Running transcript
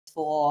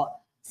for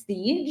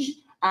stage.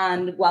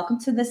 And welcome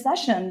to this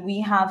session. We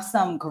have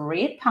some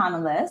great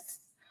panelists.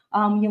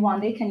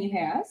 Yewande, can you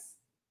hear us?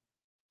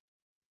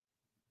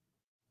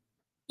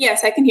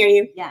 Yes, I can hear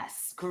you.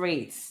 Yes,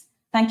 great.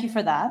 Thank you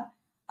for that.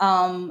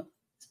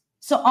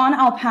 So on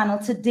our panel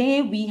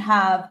today, we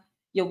have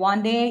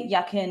Yewande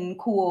Yakin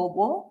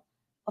Kuobo,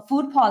 a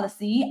food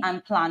policy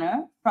and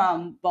planner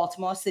from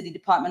Baltimore City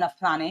Department of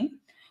Planning.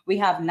 We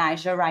have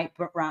Niger Wright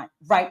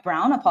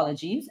Brown,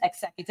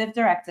 executive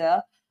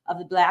director of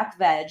the Black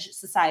Veg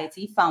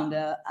Society,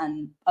 founder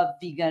and of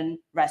Vegan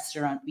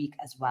Restaurant Week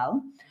as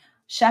well.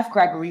 Chef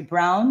Gregory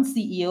Brown,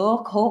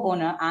 CEO,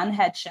 co-owner, and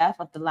head chef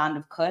of the Land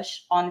of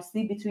Kush.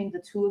 Honestly, between the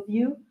two of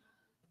you,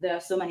 there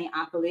are so many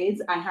accolades.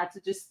 I had to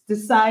just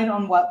decide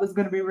on what was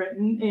going to be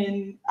written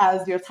in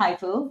as your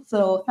title.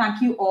 So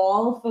thank you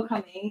all for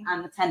coming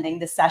and attending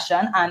this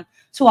session. And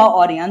to our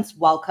audience,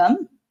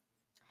 welcome.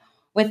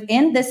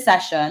 Within this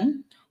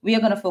session, we are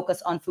going to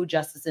focus on food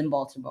justice in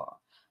Baltimore.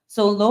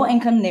 So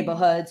low-income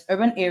neighborhoods,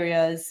 urban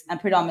areas, and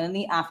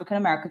predominantly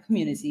African-American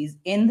communities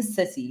in the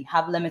city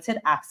have limited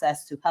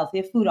access to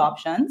healthier food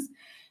options,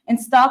 in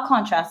stark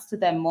contrast to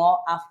their more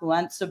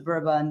affluent,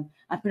 suburban,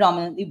 and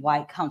predominantly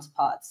white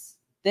counterparts.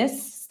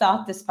 This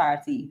stark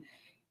disparity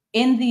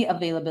in the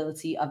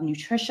availability of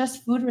nutritious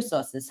food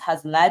resources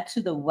has led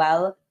to the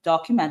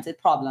well-documented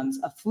problems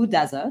of food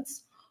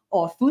deserts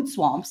or food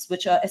swamps,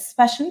 which are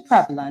especially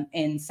prevalent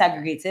in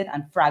segregated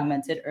and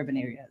fragmented urban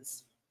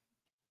areas.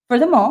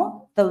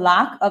 Furthermore, the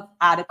lack of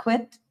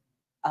adequate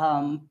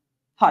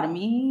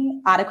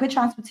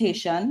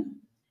transportation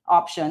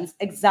options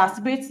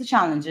exacerbates the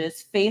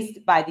challenges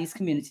faced by these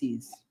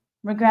communities.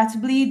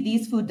 Regrettably,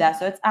 these food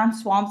deserts and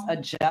swamps are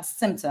just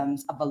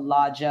symptoms of a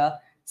larger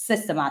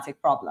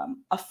systematic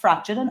problem, a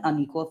fractured and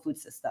unequal food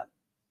system.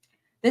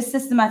 This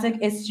systematic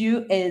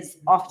issue is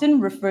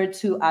often referred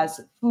to as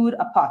food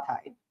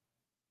apartheid,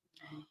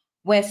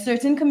 where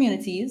certain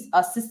communities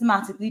are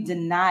systematically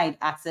denied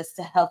access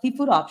to healthy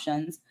food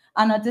options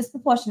and are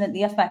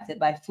disproportionately affected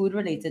by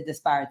food-related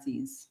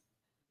disparities.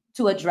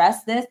 To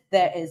address this,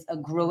 there is a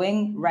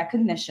growing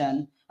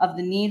recognition of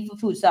the need for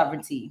food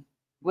sovereignty,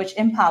 which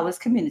empowers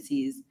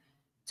communities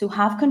to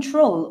have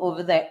control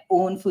over their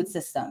own food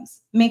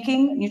systems,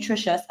 making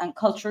nutritious and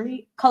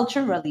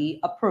culturally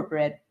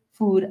appropriate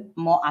food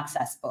more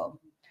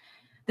accessible.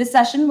 This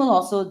session will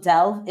also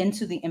delve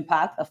into the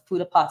impact of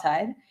food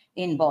apartheid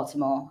in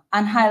Baltimore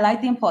and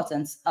highlight the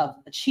importance of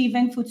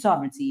achieving food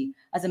sovereignty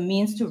as a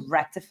means to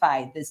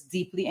rectify this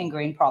deeply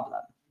ingrained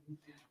problem.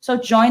 So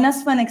join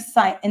us for an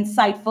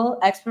insightful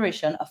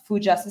exploration of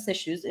food justice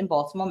issues in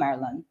Baltimore,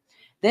 Maryland.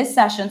 This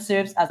session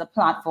serves as a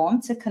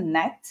platform to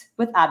connect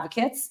with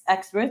advocates,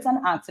 experts,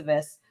 and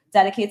activists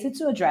dedicated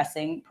to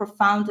addressing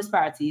profound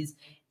disparities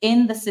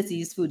in the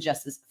city's food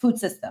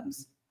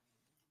systems.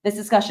 This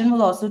discussion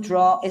will also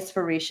draw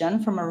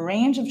inspiration from a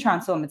range of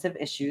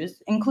transformative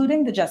issues,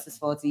 including the Justice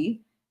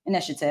 40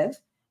 initiative,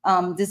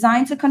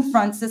 designed to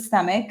confront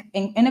systemic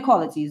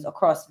inequalities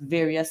across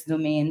various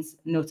domains,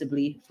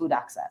 notably food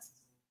access.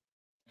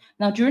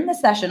 Now, during the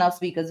session, our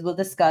speakers will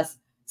discuss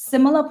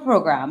similar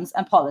programs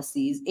and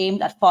policies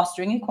aimed at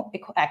fostering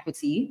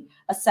equity,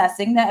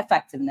 assessing their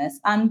effectiveness,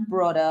 and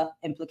broader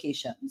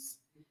implications.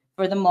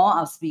 Furthermore,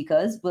 our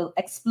speakers will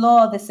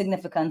explore the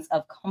significance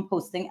of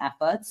composting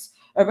efforts,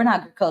 urban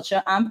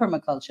agriculture, and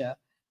permaculture,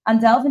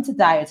 and delve into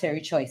dietary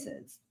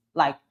choices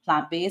like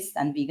plant-based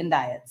and vegan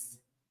diets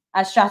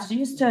as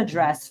strategies to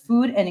address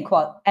food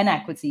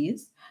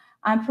inequities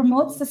and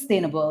promote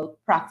sustainable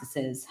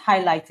practices,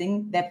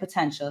 highlighting their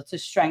potential to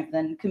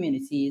strengthen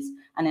communities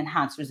and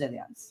enhance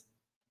resilience.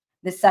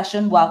 This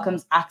session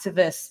welcomes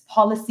activists,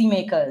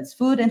 policymakers,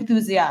 food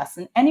enthusiasts,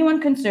 and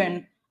anyone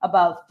concerned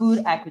about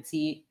food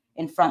equity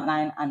in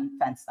frontline and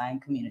fence-line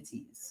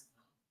communities.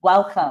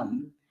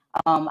 Welcome.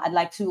 I'd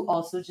like to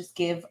also just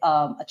give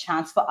a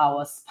chance for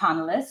our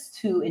panelists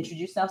to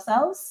introduce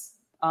themselves.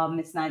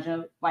 Ms.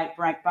 Niger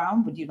Wright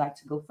Brown, would you like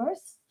to go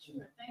first?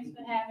 Sure. Thanks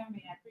for having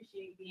me. I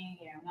appreciate being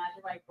here. I'm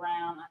Niger Wright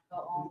Brown. I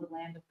co-own the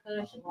Land of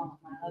Kush along with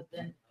my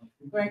husband,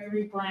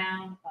 Gregory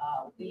Brown.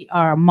 We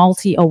are a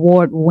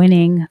multi-award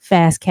winning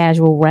fast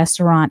casual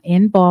restaurant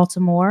in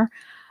Baltimore.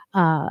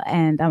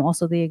 And I'm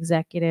also the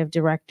executive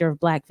director of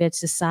Black Veg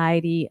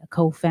Society, a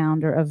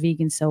co-founder of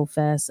Vegan Soul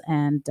Fest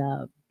and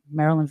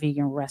Maryland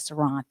Vegan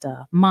Restaurant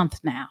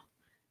Month now.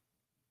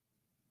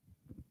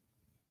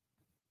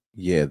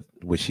 Yeah,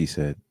 what she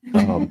said.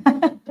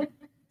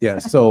 Yeah,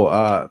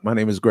 so my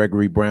name is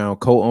Gregory Brown,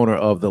 co-owner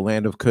of the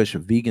Land of Kush, a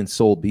vegan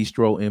soul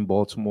bistro in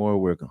Baltimore.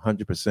 We're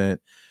 100%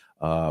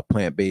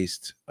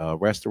 plant-based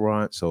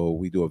restaurant. So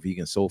we do a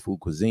vegan soul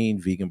food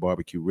cuisine, vegan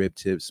barbecue rib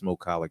tips,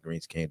 smoked collard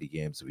greens, candy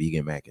yams,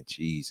 vegan mac and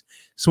cheese,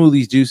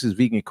 smoothies, juices,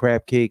 vegan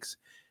crab cakes,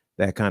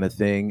 that kind of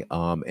thing.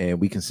 And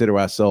we consider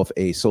ourselves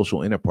a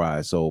social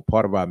enterprise. So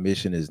part of our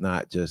mission is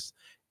not just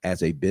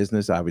as a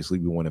business. Obviously,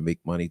 we want to make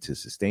money to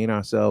sustain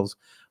ourselves,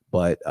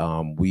 but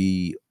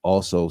we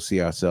also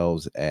see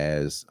ourselves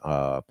as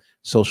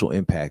social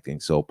impacting.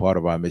 So part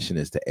of our mission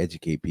is to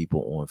educate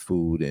people on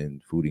food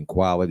and food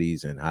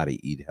inequalities and how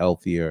to eat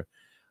healthier.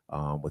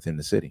 within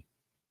the city.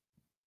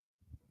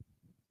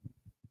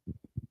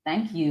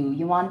 Thank you.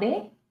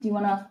 Yewande, do you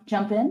want to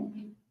jump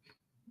in?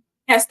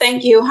 Yes,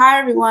 thank you. Hi,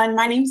 everyone.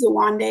 My name is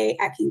Yewande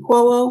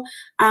Akinkwolo,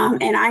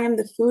 and I am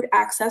the Food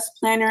Access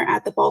Planner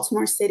at the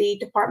Baltimore City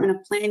Department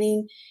of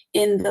Planning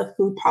in the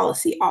Food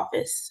Policy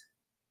Office.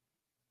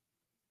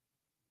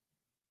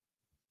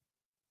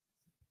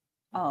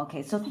 Oh,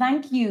 okay, so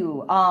thank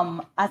you.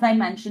 As I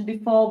mentioned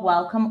before,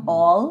 welcome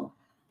all.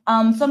 So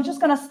I'm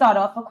just going to start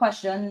off a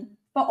question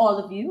for all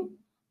of you.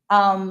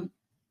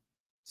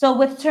 So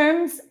with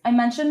terms I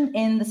mentioned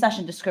in the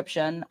session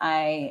description,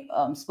 I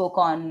spoke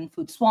on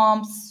food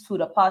swamps, food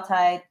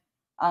apartheid.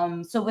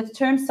 So with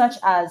terms such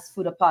as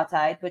food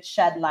apartheid, which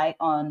shed light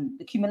on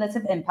the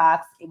cumulative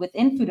impacts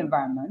within food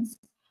environments,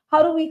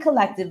 how do we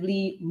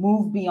collectively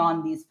move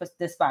beyond these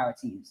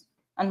disparities?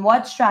 And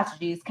what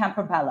strategies can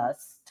propel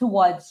us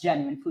towards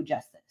genuine food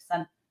justice?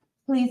 And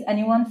please,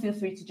 anyone, feel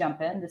free to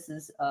jump in. This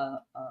is a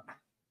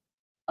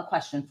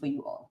question for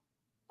you all,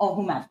 or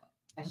whomever,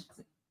 I should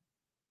say.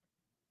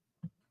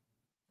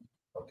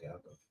 Okay, I'll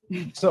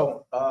go.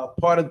 So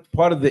part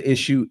of the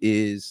issue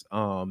is,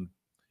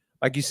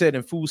 like you said,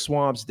 in food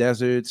swamps,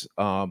 deserts,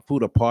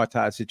 food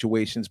apartheid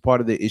situations,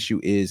 part of the issue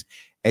is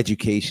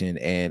education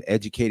and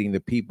educating the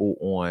people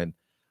on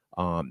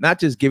not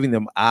just giving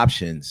them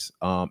options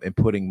and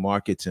putting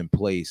markets in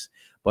place,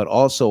 but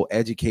also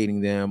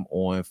educating them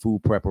on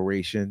food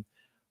preparation,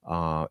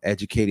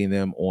 educating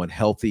them on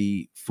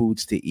healthy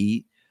foods to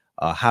eat,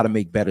 how to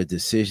make better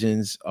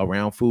decisions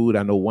around food.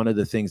 I know one of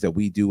the things that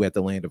we do at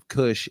the Land of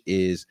Kush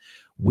is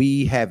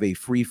we have a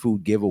free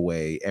food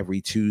giveaway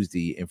every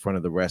Tuesday in front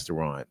of the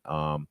restaurant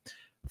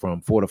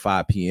from 4 to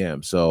 5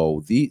 p.m.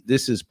 So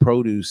this is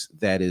produce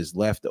that is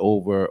left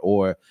over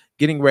or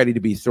getting ready to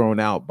be thrown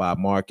out by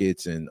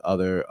markets and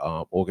other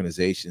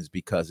organizations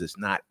because it's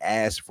not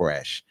as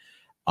fresh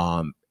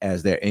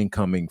as their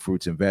incoming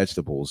fruits and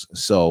vegetables.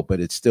 So,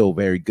 but it's still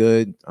very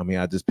good. I mean,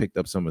 I just picked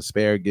up some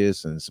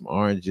asparagus and some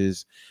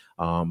oranges,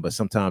 but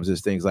sometimes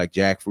there's things like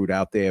jackfruit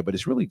out there, but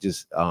it's really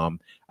just,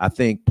 I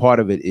think part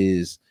of it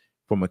is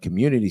from a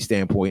community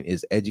standpoint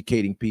is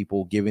educating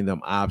people, giving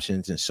them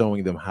options and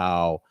showing them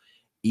how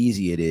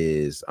easy it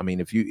is. I mean,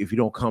 if you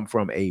don't come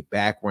from a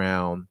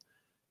background,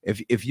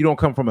 if you don't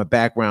come from a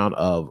background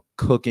of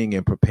cooking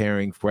and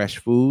preparing fresh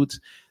foods,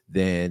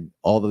 then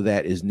all of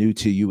that is new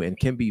to you and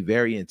can be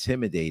very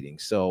intimidating.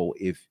 So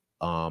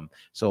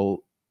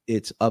so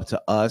it's up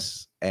to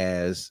us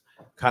as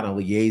kind of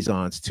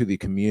liaisons to the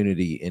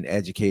community in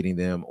educating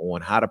them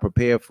on how to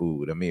prepare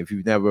food. I mean, if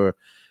you've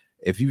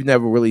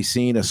never really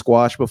seen a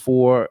squash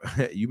before,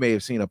 you may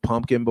have seen a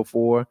pumpkin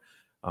before.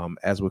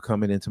 As we're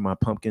coming into my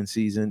pumpkin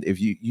season, if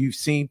you've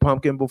seen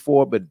pumpkin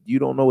before, but you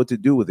don't know what to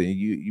do with it,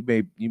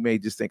 you may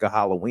just think of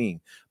Halloween,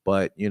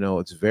 but you know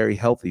it's very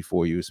healthy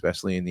for you,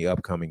 especially in the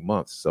upcoming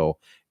months. So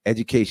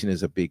education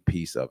is a big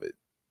piece of it.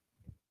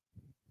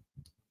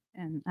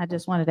 And I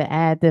just wanted to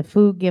add the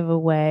food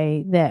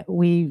giveaway that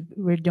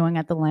we're doing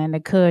at the Land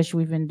of Kush.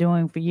 We've been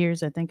doing for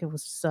years. I think it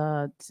was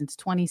since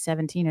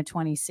 2017 or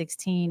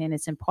 2016, and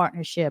it's in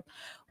partnership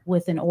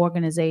with an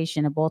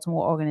organization, a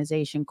Baltimore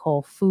organization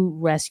called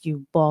Food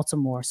Rescue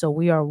Baltimore. So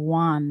we are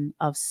one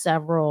of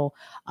several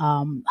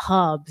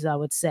hubs, I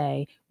would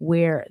say,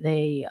 where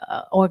they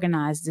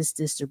organize this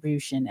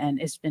distribution. And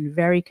it's been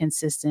very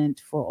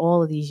consistent for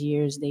all of these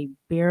years. They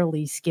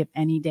barely skip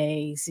any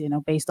days, you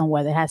know, based on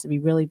whether it has to be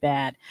really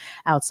bad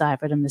outside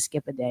for them to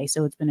skip a day.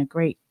 So it's been a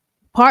great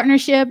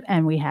partnership,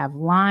 and we have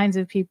lines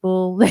of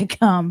people that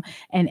come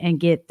and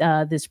get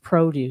this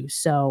produce.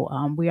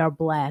 So we are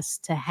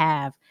blessed to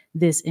have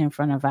this in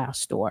front of our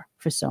store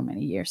for so many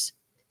years.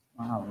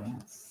 Wow,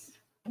 yes.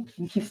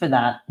 Thank you for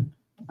that.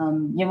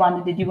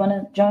 Yolanda, did you want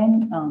to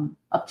join?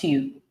 Up to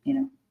you,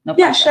 no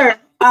Yeah, sure.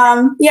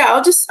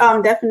 I'll just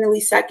definitely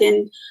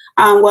second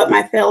what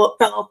my fellow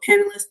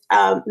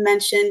panelists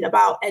mentioned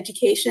about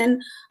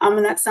education.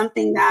 And that's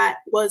something that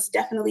was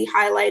definitely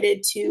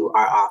highlighted to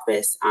our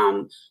office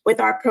with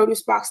our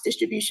produce box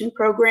distribution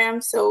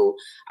program. So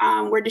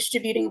we're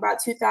distributing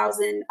about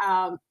 2,000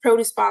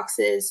 produce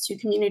boxes to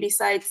community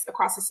sites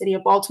across the city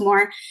of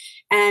Baltimore.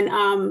 And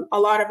a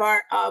lot of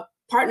our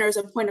partners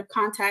and point of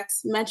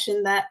contacts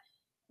mentioned that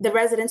the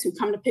residents who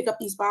come to pick up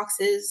these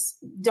boxes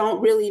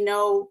don't really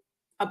know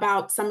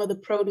about some of the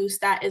produce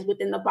that is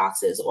within the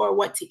boxes or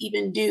what to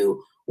even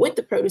do with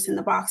the produce in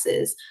the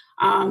boxes.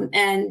 And,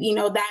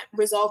 that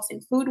results in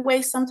food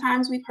waste.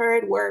 Sometimes we've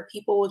heard where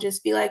people will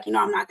just be like, I'm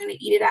not going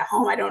to eat it at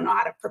home. I don't know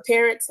how to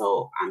prepare it.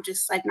 So I'm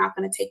just like not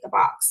going to take the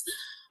box.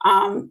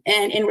 And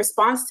in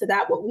response to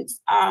that, what we've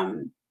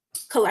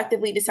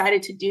collectively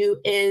decided to do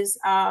is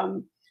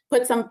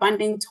put some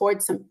funding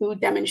towards some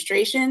food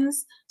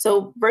demonstrations.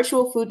 So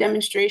virtual food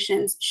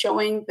demonstrations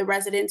showing the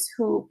residents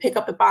who pick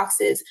up the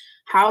boxes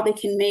how they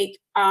can make,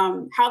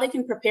 how they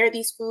can prepare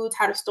these foods,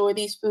 how to store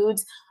these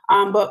foods,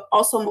 but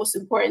also most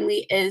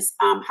importantly is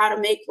how to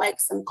make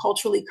like some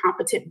culturally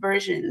competent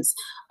versions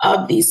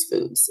of these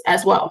foods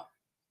as well.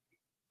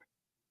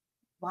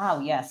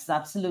 Wow, yes,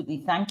 absolutely.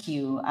 Thank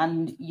you.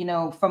 And,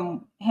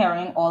 from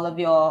hearing all of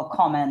your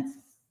comments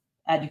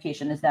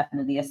education is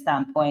definitely a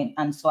standpoint.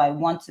 And so I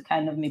want to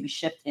kind of maybe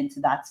shift into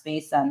that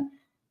space. And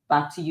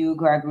back to you,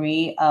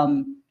 Gregory.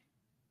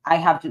 I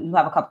have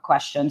a couple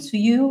questions for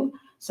you.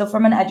 So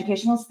from an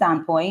educational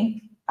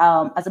standpoint,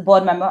 as a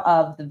board member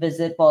of the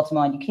Visit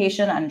Baltimore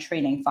Education and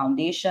Training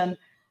Foundation,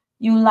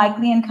 you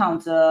likely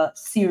encounter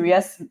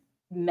serious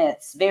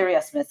myths,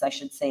 various myths, I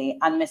should say,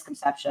 and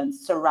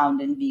misconceptions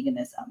surrounding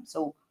veganism.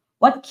 So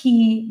what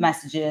key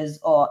messages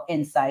or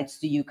insights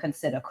do you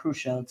consider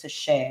crucial to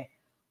share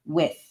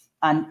with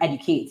and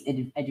educate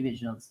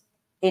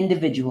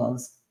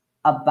individuals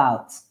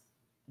about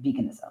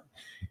veganism?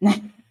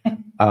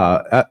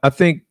 I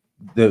think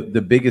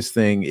the biggest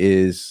thing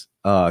is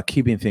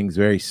keeping things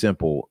very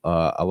simple.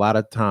 A lot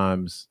of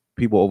times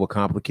people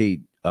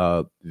overcomplicate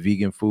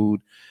vegan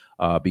food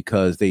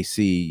because they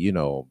see, you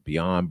know,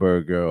 Beyond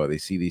Burger, or they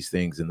see these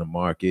things in the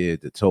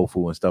market, the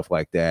tofu and stuff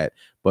like that.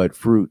 But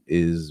fruit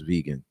is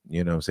vegan.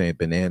 You know what I'm saying?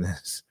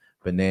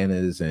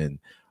 Bananas and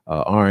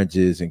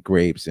oranges and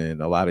grapes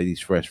and a lot of these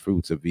fresh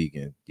fruits are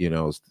vegan. You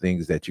know,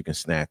 things that you can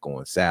snack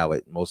on.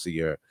 Salad. Most of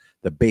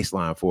the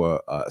baseline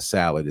for a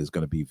salad is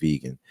going to be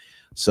vegan.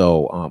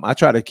 So I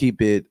try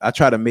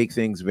to make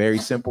things very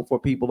simple for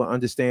people to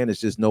understand. It's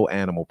just no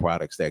animal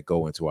products that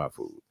go into our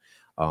food.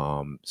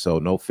 So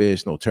no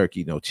fish, no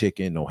turkey, no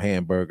chicken, no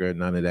hamburger,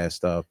 none of that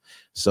stuff.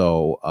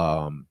 So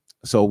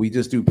so we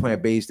just do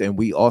plant-based, and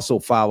we also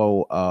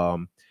follow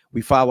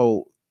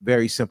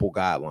very simple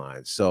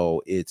guidelines.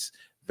 So it's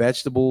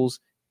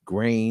vegetables,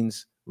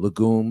 grains,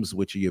 legumes,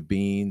 which are your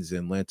beans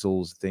and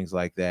lentils, things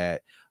like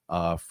that,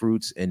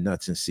 fruits and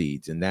nuts and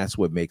seeds. And that's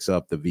what makes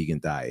up the vegan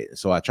diet.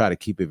 So I try to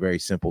keep it very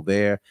simple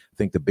there. I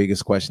think the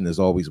biggest question is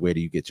always, where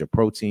do you get your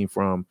protein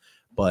from?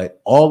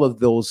 But all of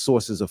those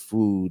sources of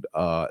food,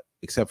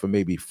 except for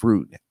maybe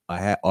fruit,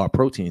 are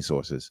protein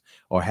sources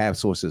or have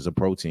sources of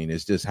protein.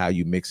 It's just how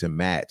you mix and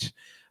match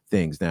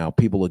things. Now,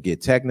 people will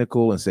get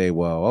technical and say,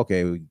 well,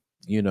 okay,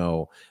 you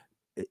know,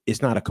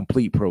 it's not a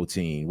complete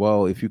protein.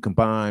 Well, if you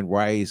combine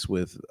rice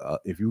with,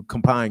 if you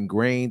combine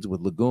grains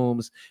with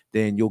legumes,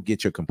 then you'll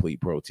get your complete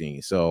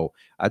protein. So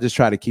I just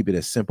try to keep it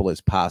as simple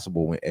as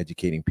possible when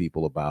educating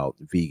people about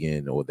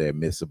vegan or their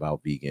myths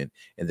about vegan.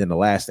 And then the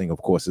last thing,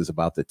 of course, is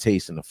about the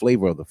taste and the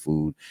flavor of the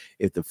food.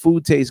 If the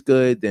food tastes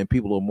good, then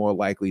people are more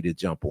likely to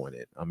jump on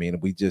it. I mean,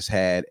 we just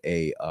had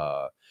a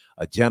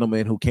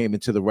gentleman who came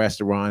into the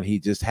restaurant. He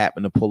just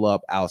happened to pull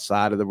up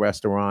outside of the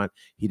restaurant.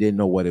 He didn't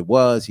know what it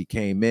was. He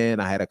came in.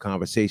 I had a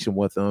conversation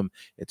with him.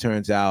 It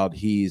turns out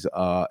he's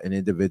an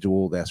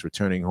individual that's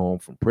returning home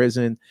from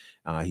prison.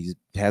 He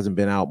hasn't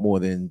been out more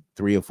than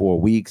 3 or 4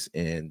 weeks.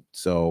 And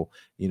so,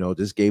 you know,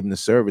 just gave him the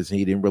service.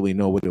 He didn't really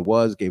know what it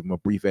was. Gave him a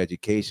brief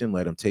education,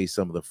 let him taste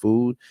some of the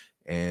food,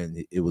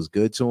 and it was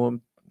good to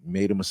him.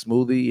 Made him a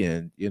smoothie,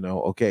 and, you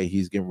know, okay,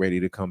 he's getting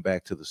ready to come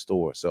back to the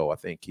store. So I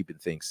think keeping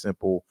things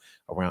simple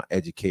around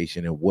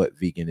education and what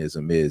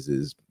veganism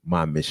is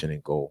my mission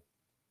and goal.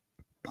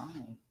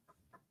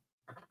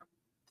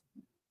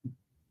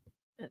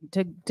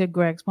 To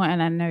Greg's point,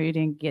 and I know you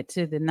didn't get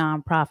to the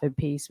nonprofit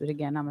piece, but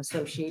again, I'm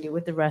associated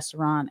with the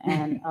restaurant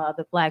and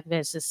the Black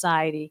Veg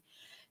Society,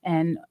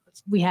 and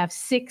we have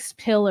 6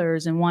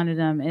 pillars, and one of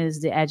them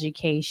is the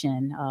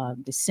education,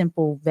 the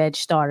simple veg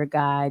starter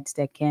guides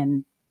that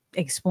can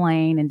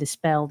explain and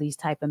dispel these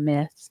type of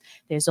myths.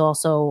 There's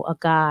also a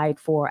guide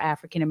for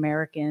African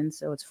Americans,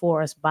 so it's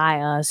for us by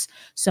us,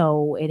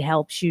 so it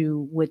helps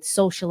you with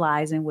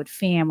socializing with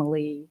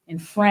family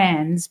and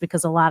friends,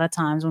 because a lot of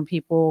times when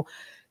people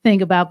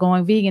think about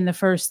going vegan, the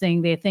first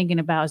thing they're thinking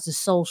about is the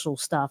social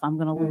stuff. I'm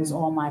going to lose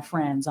all my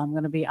friends. I'm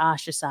going to be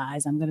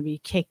ostracized. I'm going to be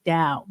kicked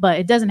out. But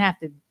it doesn't have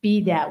to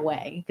be that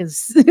way,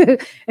 because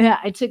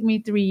it took me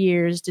 3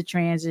 years to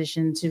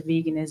transition to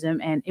veganism,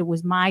 and it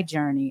was my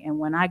journey. And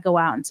when I go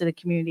out into the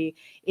community,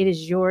 it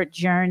is your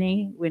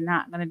journey. We're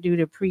not going to do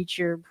the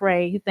preacher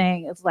pray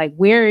thing. It's like,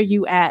 where are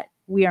you at?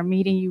 We are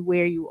meeting you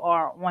where you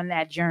are on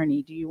that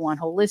journey. Do you want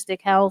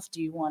holistic health?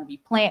 Do you want to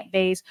be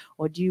plant-based,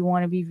 or do you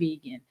want to be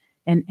vegan?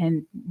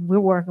 And we're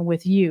working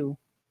with you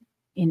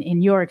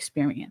in your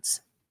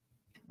experience.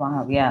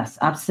 Wow, yes,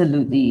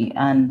 absolutely.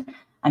 And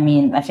I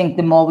mean, I think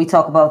the more we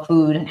talk about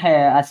food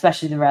here,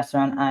 especially the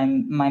restaurant,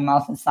 my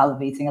mouth is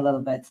salivating a little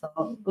bit.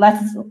 So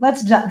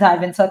let's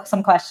dive into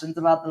some questions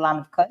about the Land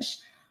of Kush.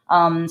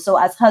 So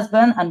as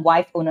husband and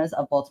wife owners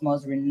of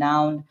Baltimore's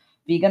renowned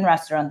vegan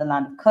restaurant, the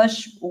Land of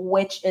Kush,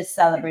 which is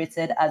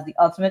celebrated as the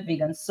ultimate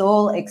vegan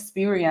soul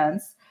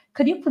experience,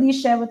 could you please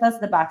share with us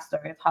the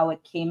backstory of how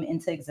it came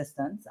into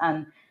existence?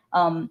 And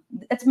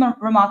it's a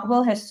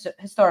remarkable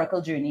historical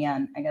journey,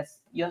 and I guess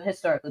your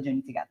historical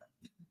journey together.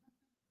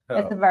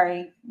 It's a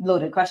very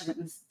loaded question.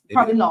 It's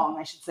probably long,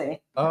 I should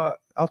say.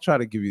 I'll try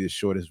to give you the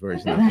shortest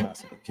version I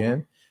possibly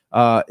can.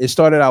 It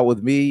started out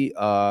with me.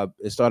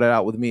 It started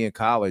out with me in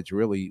college,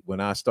 really, when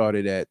I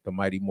started at the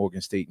mighty Morgan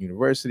State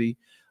University.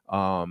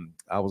 I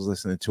was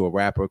listening to a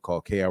rapper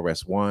called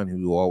KRS-One,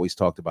 who always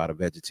talked about a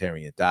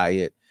vegetarian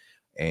diet.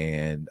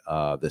 And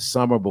the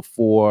summer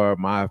before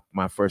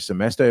my first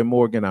semester in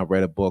Morgan, I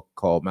read a book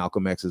called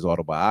Malcolm X's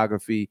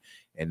autobiography,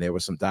 and there were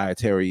some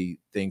dietary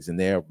things in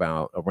there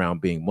around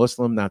being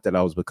Muslim. Not that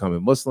I was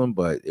becoming Muslim,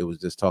 but it was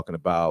just talking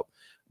about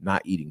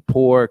not eating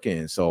pork.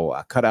 And so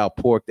I cut out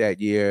pork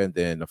that year. And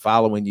then the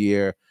following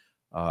year,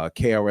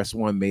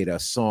 KRS-One made a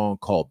song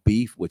called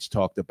Beef, which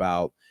talked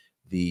about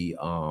the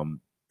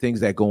things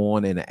that go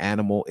on in the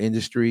animal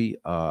industry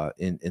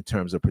in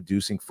terms of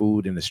producing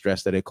food and the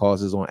stress that it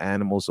causes on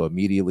animals. So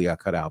immediately I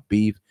cut out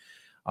beef.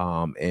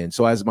 And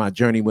so as my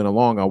journey went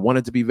along, I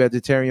wanted to be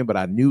vegetarian, but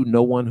I knew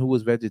no one who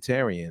was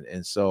vegetarian.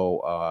 And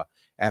so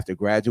after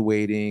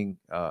graduating,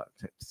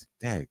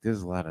 dang,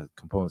 there's a lot of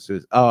components to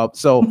this.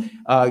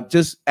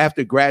 Just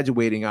after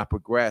graduating, I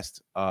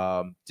progressed,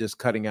 just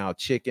cutting out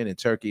chicken and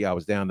turkey. I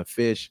was down to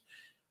fish,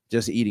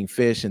 just eating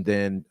fish. And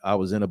then I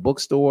was in a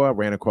bookstore. I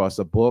ran across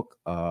a book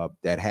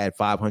that had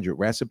 500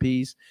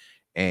 recipes.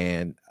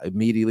 And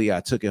immediately I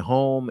took it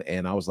home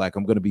and I was like,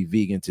 I'm going to be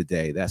vegan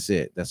today. That's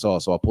it. That's all.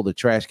 So I pulled the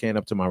trash can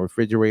up to my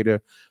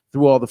refrigerator,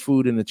 threw all the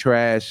food in the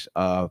trash,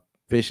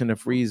 fish in the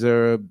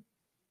freezer,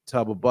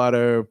 tub of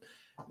butter,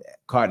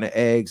 carton of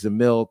eggs, the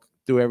milk,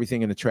 threw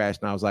everything in the trash.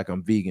 And I was like,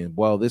 I'm vegan.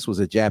 Well, this was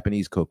a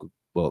Japanese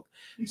cookbook.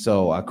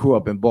 So I grew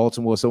up in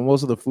Baltimore. So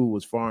most of the food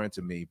was foreign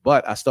to me,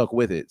 but I stuck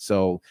with it.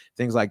 So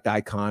things like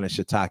daikon and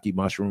shiitake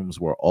mushrooms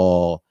were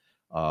all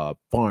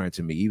foreign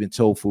to me. Even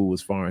tofu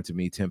was foreign to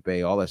me.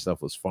 Tempeh, all that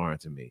stuff was foreign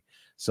to me.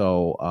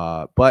 So,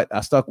 but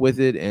I stuck with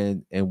it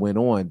and went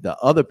on. The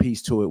other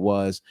piece to it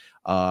was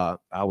I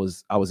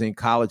was in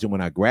college, and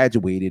when I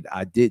graduated,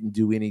 I didn't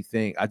do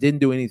anything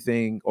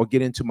or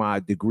get into my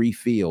degree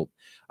field.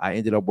 I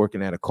ended up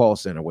working at a call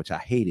center, which I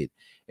hated.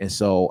 And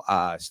so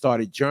I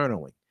started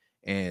journaling.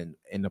 And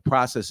in the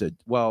process of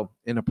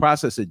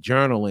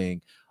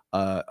journaling,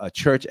 a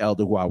church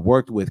elder who I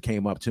worked with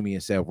came up to me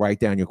and said, write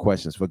down your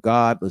questions for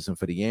God, listen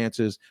for the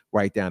answers,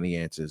 write down the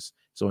answers.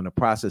 So in the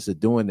process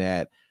of doing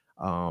that,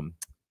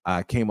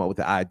 I came up with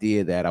the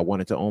idea that I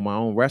wanted to own my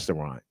own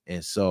restaurant.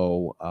 And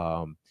so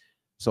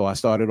I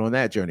started on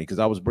that journey because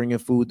I was bringing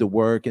food to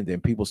work, and then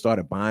people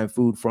started buying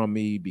food from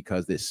me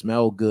because it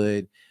smelled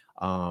good.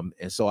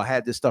 And so I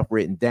had this stuff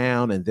written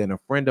down, and then a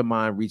friend of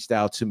mine reached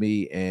out to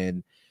me,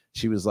 and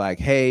she was like,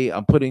 hey,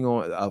 I'm putting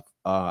on,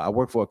 I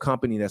work for a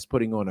company that's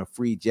putting on a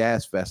free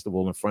jazz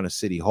festival in front of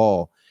City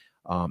Hall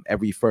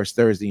every first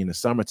Thursday in the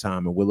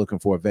summertime, and we're looking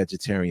for a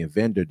vegetarian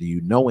vendor. Do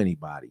you know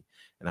anybody?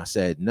 And I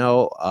said,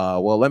 no.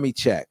 Well, let me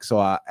check. So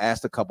I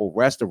asked a couple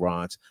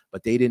restaurants,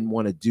 but they didn't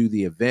want to do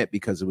the event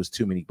because it was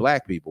too many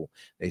Black people.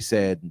 They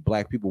said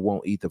Black people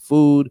won't eat the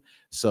food.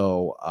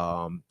 So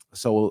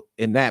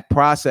in that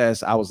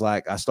process, I was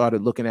like, I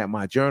started looking at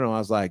my journal. I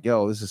was like,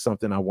 yo, this is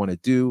something I want to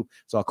do.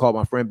 So I called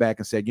my friend back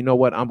and said, you know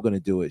what? I'm going to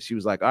do it. She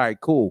was like, all right,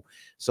 cool.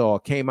 So I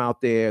came out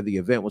there. The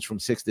event was from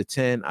 6 to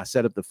 10. I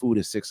set up the food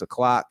at 6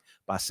 o'clock.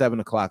 By 7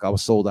 o'clock, I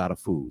was sold out of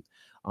food.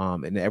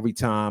 And every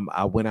time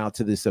I went out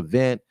to this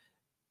event,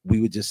 we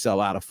would just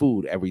sell out of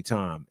food every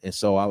time. And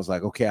so I was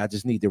like, okay, I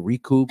just need to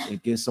recoup and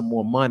get some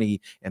more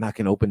money, and I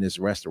can open this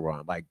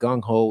restaurant. Like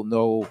gung-ho,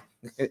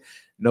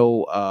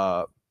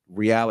 no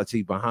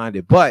reality behind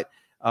it. But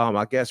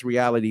I guess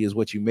reality is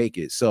what you make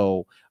it.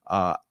 So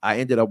I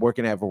ended up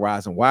working at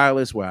Verizon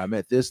Wireless, where I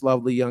met this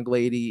lovely young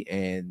lady,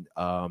 and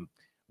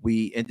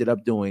we ended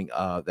up doing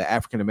the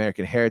African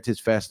American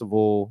Heritage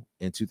Festival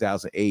in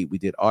 2008. We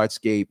did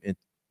Artscape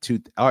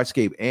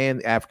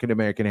and African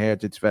American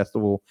Heritage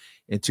Festival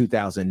in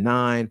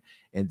 2009.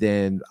 And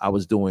then I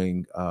was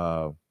doing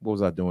what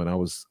was I doing? I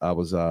was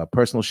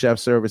personal chef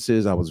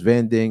services. I was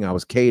vending. I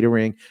was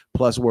catering,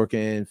 plus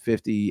working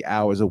 50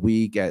 hours a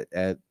week at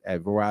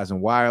Verizon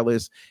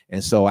Wireless.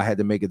 And so I had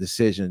to make a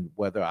decision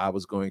whether I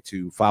was going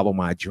to follow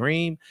my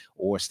dream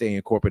or stay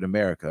in corporate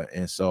America.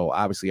 And so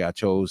obviously I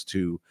chose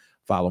to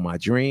follow my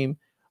dream.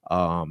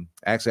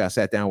 Actually, I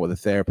sat down with a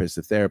therapist.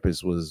 The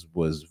therapist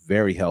was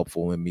very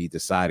helpful in me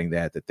deciding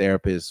that. The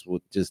therapist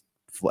would just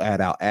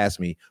flat out ask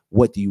me,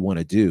 what do you want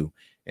to do?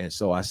 And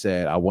so I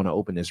said, I want to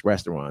open this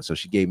restaurant. So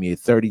she gave me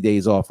 30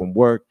 days off from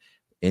work.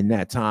 In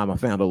that time, I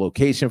found a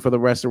location for the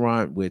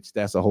restaurant, which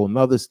that's a whole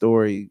nother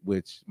story,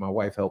 which my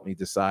wife helped me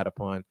decide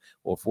upon,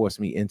 or forced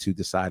me into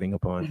deciding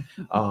upon.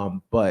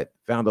 But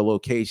found a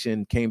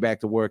location, came back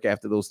to work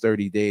after those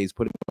 30 days,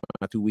 put in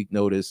my 2-week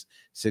notice.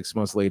 6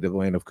 months later, the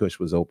Land of Kush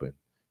was open.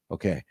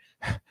 Okay.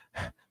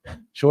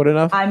 Short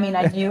enough? I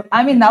feel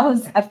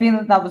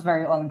that was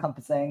very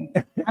all-encompassing.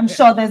 I'm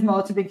sure there's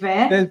more, to be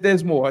fair.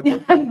 There's more.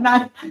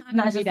 Not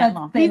just that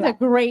long. He's a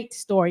great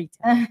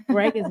storyteller.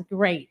 Greg is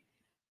great.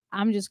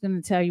 I'm just going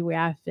to tell you where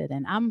I fit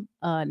in. I'm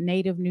a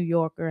native New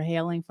Yorker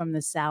hailing from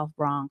the South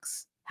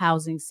Bronx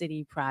Housing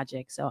City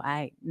Project. So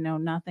I know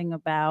nothing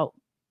about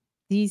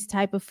these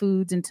type of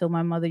foods until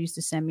my mother used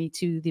to send me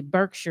to the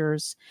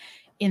Berkshires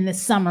in the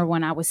summer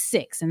when I was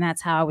 6. And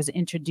that's how I was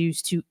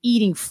introduced to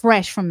eating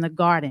fresh from the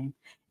garden.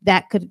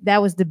 That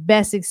was the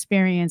best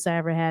experience I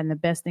ever had, and the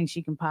best thing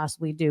she can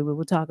possibly do. But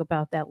we'll talk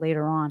about that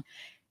later on.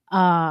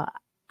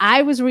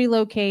 I was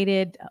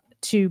relocated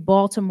to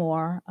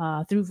Baltimore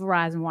through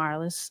Verizon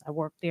Wireless. I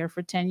worked there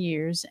for 10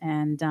 years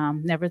and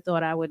never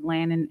thought I would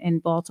land in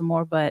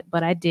Baltimore, but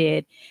I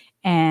did.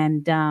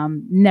 And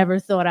never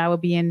thought I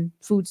would be in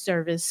food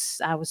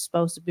service. I was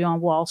supposed to be on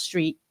Wall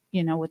Street,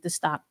 you know, with the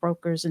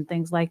stockbrokers and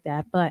things like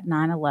that, but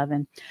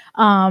 9/11.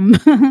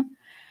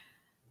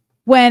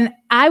 When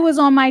I was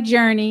on my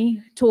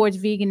journey towards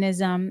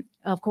veganism,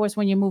 of course,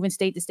 when you're moving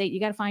state to state, you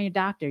got to find your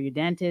doctor, your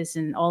dentist,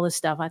 and all this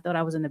stuff. I thought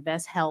I was in the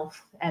best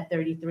health at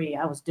 33.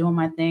 I was doing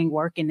my thing,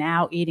 working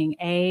out, eating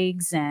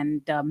eggs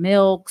and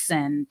milks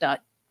and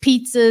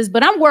pizzas,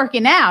 but I'm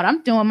working out.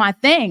 I'm doing my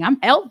thing. I'm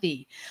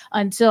healthy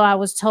until I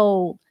was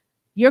told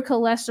your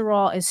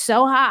cholesterol is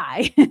so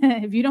high.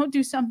 If you don't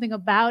do something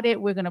about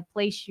it, we're going to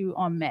place you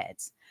on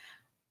meds.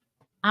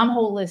 I'm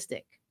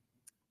holistic.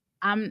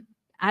 I'm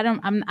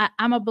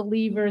a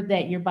believer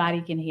that your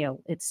body can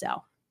heal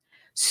itself.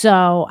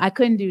 So I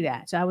couldn't do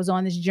that. So I was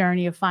on this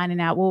journey of finding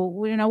out,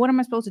 well, you know, what am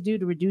I supposed to do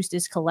to reduce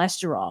this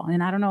cholesterol?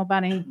 And I don't know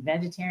about any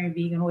vegetarian,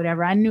 vegan, or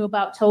whatever. I knew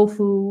about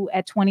tofu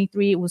at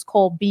 23. It was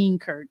called bean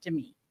curd to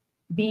me.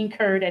 Bean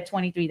curd at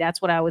 23.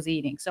 That's what I was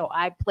eating. So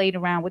I played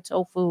around with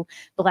tofu,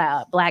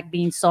 black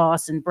bean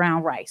sauce, and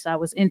brown rice. I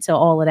was into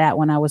all of that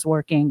when I was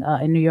working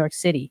in New York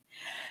City.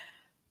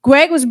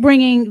 Greg was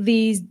bringing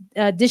these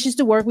dishes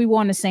to work. We were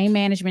on the same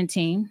management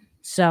team.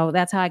 So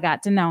that's how I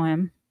got to know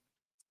him.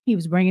 He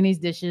was bringing these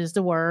dishes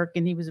to work,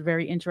 and he was a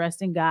very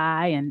interesting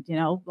guy. And, you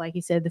know, like he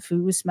said, the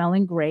food was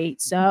smelling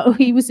great. So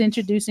he was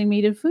introducing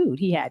me to food.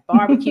 He had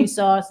barbecue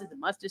sauces and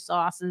mustard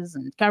sauces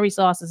and curry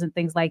sauces and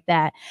things like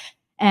that.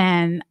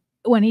 And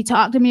when he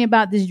talked to me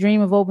about this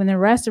dream of opening a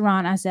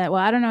restaurant, I said,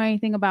 well, I don't know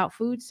anything about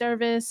food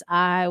service.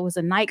 I was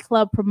a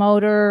nightclub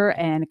promoter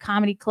and a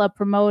comedy club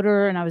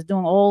promoter, and I was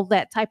doing all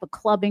that type of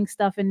clubbing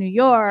stuff in New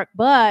York.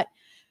 But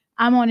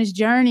I'm on this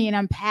journey, and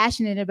I'm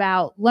passionate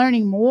about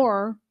learning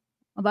more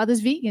about this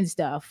vegan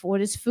stuff or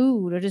this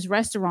food or this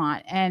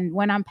restaurant. And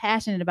when I'm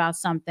passionate about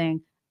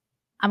something,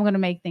 I'm going to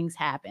make things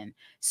happen.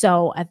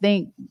 So I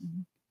think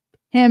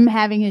him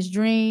having his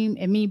dream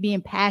and me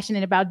being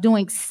passionate about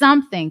doing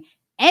something,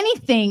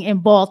 anything in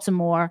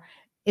Baltimore,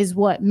 is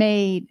what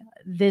made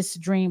this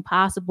dream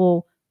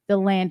possible. The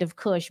Land of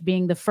Kush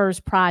being the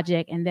first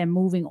project, and then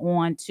moving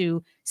on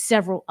to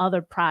several other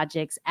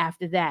projects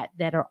after that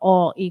that are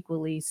all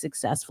equally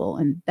successful.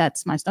 And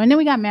that's my story. And then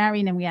we got married,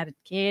 and then we had a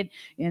kid,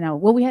 you know,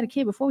 well, we had a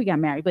kid before we got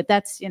married, but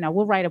that's, you know,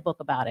 we'll write a book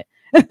about it.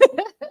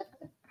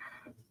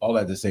 All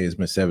I have to say is it's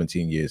been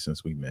 17 years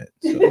since we met.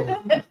 So,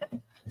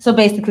 So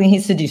basically, he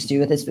seduced you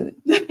with his food.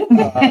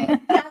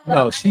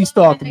 no, she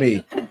stalked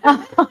me.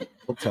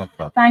 We'll talk about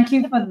that. Thank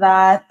you for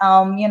that.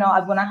 You know,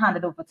 I'm going to hand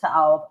it over to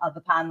our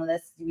other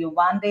panelists,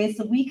 Yewande,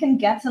 so we can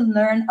get to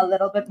learn a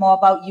little bit more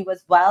about you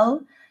as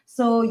well.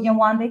 So,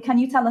 Yewande, can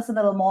you tell us a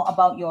little more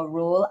about your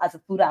role as a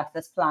food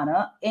access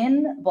planner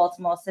in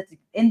Baltimore City,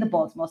 in the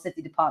Baltimore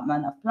City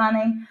Department of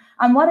Planning,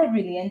 and what it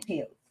really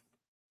entails?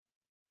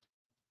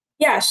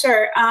 Yeah,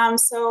 sure.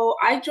 So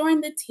I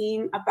joined the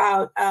team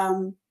about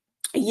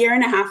a year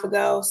and a half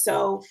ago,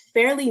 so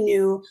fairly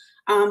new.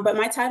 But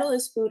my title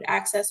is Food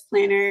Access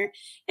Planner,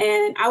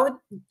 and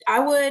I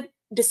would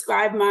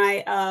describe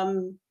my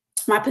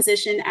my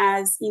position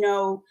as, you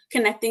know,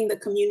 connecting the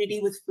community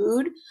with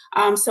food.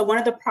 So one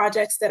of the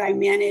projects that I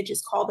manage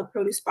is called the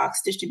Produce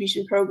Box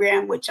Distribution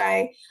Program, which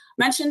I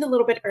mentioned a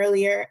little bit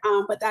earlier.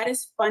 But that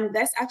is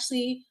that's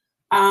actually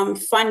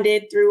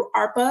funded through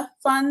ARPA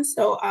funds,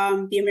 so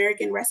the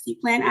American Rescue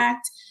Plan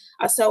Act.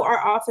 So our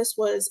office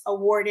was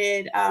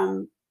awarded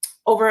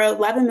over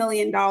 $11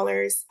 million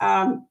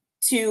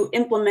to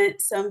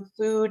implement some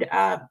food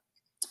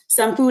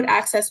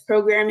access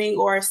programming,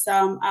 or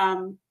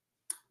some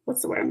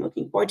what's the word I'm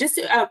looking for? Just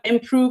to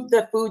improve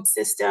the food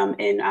system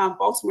in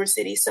Baltimore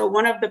City. So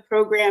one of the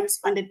programs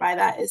funded by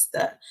that is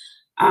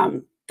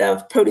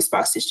the Produce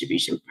Box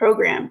Distribution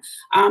Program.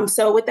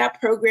 So with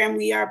that program,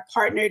 we are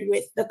partnered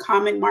with the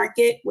Common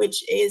Market,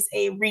 which is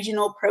a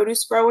regional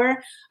produce grower.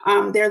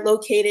 They're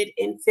located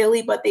in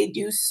Philly, but they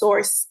do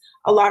source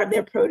a lot of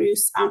their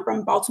produce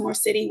from Baltimore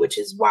City, which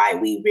is why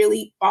we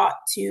really fought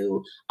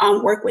to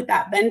work with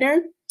that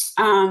vendor.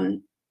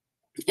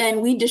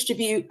 And we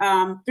distribute,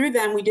 through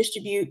them, we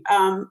distribute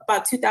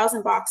about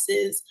 2,000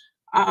 boxes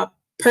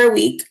per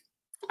week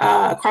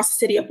across the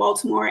city of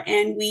Baltimore.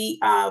 And we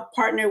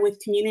partner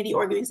with community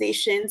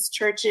organizations,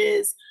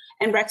 churches,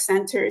 and rec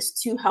centers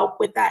to help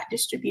with that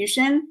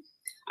distribution.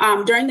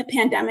 During the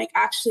pandemic,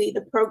 actually,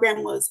 the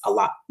program was a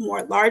lot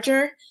more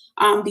larger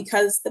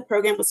because the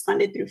program was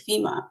funded through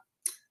FEMA.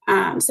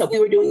 So we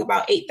were doing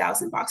about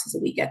 8,000 boxes a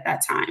week at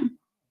that time.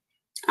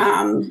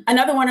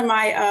 Another one of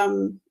my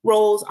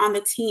roles on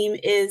the team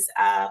is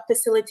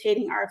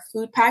facilitating our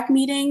food pack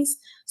meetings.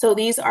 So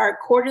these are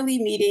quarterly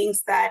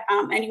meetings that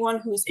anyone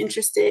who's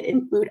interested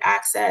in food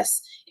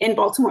access in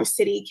Baltimore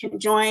City can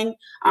join.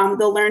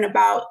 They'll learn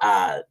about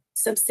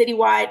some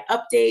citywide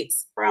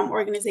updates from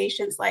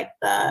organizations like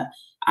the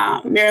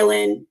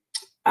Maryland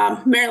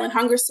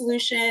Hunger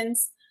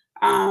Solutions,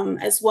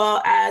 as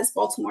well as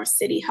Baltimore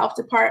City Health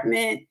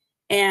Department,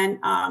 and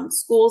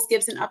schools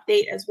gives an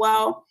update as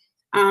well.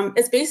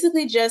 It's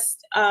basically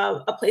just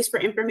a place for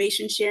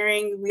information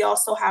sharing. We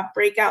also have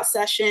breakout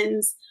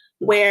sessions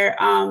where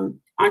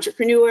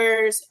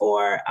entrepreneurs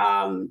or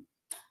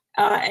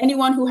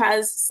anyone who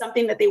has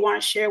something that they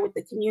want to share with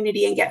the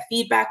community and get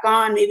feedback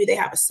on, maybe they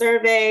have a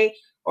survey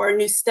or a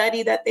new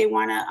study that they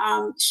want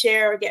to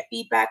share or get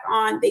feedback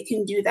on, they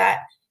can do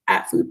that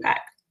at Foodpack.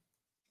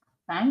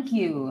 Thank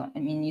you. I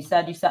mean, you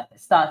said you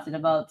started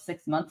about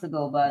 6 months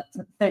ago, but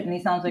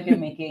certainly sounds like you're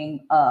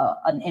making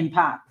an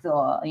impact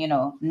or,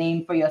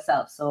 name for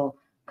yourself. So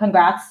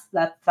congrats.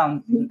 That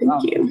sounds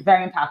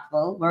very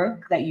impactful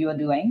work that you are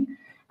doing.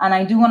 And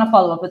I do want to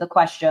follow up with a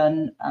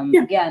question.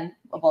 Again,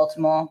 a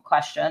Baltimore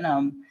question.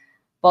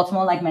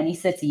 Baltimore, like many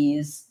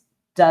cities,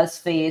 does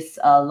face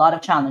a lot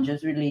of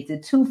challenges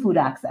related to food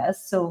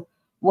access. So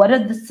what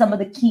are some of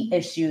the key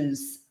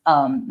issues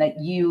that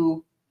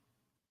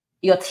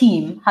your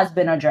team has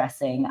been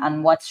addressing,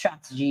 and what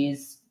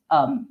strategies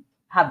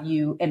have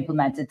you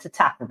implemented to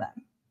tackle them?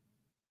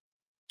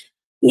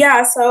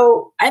 Yeah,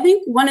 so I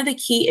think one of the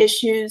key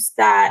issues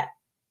that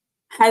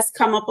has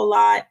come up a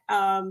lot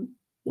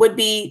would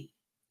be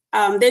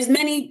there's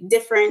many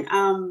different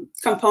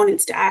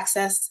components to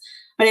access,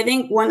 but I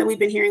think one that we've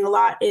been hearing a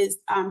lot is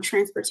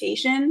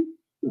transportation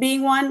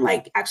being one,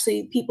 like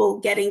actually people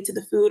getting to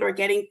the food or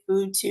getting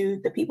food to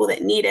the people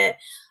that need it.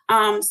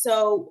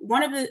 So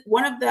one of the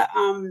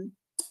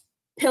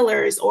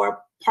pillars or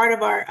part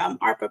of our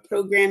ARPA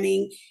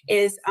programming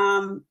is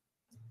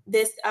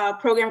this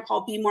program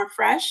called Be More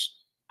Fresh.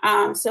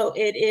 So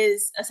it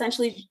is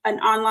essentially an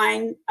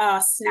online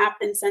SNAP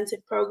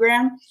incentive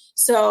program.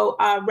 So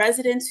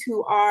residents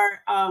who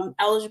are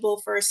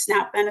eligible for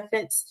SNAP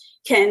benefits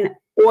can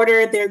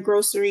order their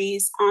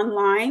groceries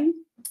online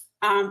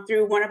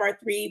through one of our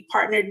 3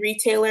 partnered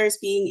retailers,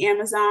 being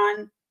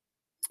Amazon,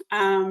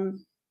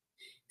 Giant,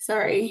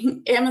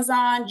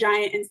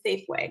 and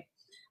Safeway.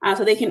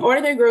 So they can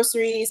order their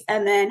groceries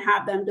and then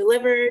have them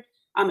delivered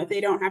if they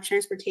don't have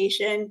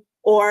transportation,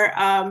 or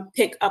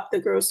pick up the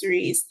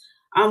groceries.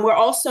 We're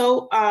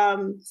also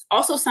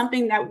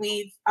something that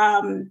we've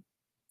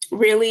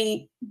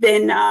really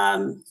been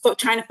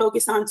trying to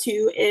focus on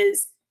too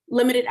is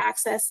limited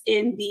access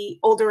in the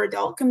older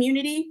adult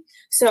community.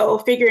 So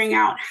figuring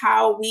out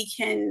how we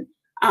can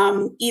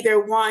either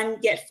one,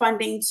 get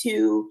funding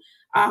to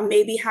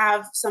maybe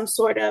have some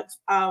sort of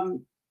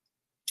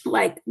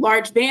like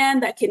large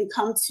van that can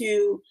come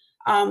to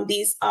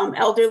these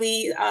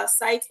elderly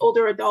sites,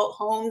 older adult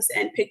homes,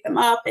 and pick them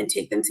up and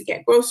take them to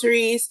get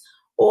groceries,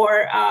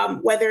 or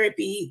whether it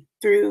be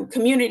through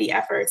community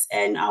efforts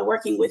and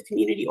working with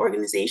community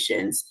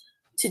organizations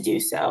to do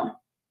so.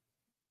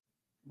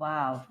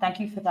 Wow, thank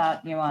you for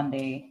that,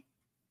 Yewande.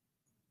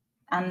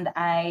 And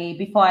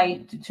before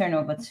I turn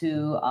over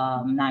to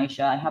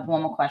Naisha, I have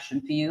one more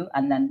question for you,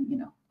 and then,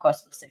 of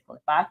course, we'll circle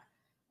it back.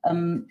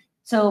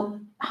 So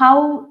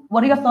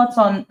what are your thoughts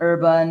on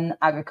urban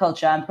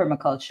agriculture and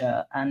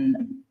permaculture?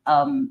 And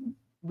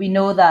we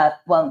know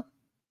that, well,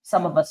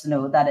 some of us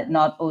know that it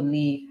not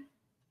only,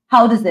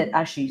 how does it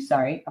actually,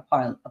 sorry,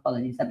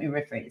 apologies, let me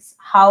rephrase.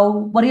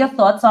 What are your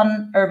thoughts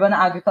on urban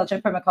agriculture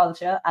and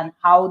permaculture, and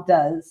how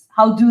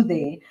do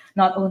they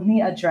not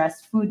only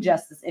address food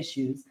justice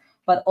issues,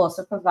 but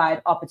also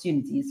provide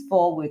opportunities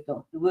for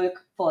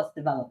workforce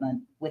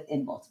development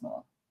within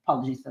Baltimore?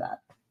 Apologies for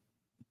that.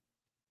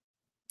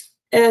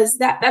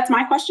 That's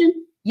my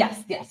question?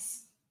 Yes.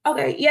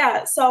 Okay,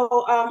 yeah. So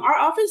our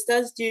office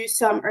does do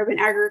some urban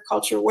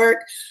agriculture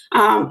work.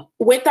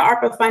 With the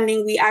ARPA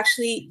funding, we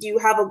actually do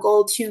have a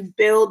goal to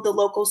build the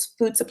local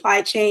food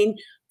supply chain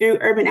through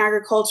urban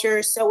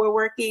agriculture. So we're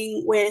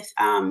working with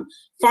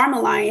Farm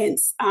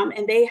Alliance,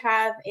 and they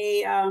have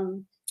a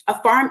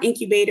farm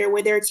incubator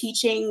where they're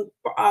teaching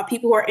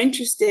people who are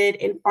interested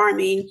in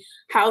farming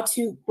how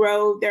to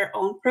grow their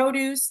own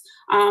produce,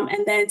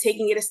 and then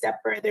taking it a step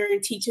further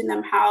and teaching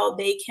them how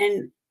they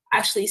can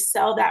actually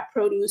sell that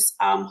produce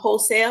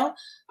wholesale.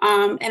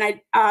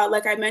 And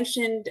as I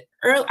mentioned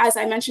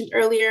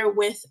earlier,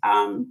 with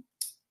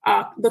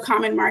the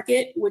common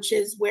market, which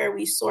is where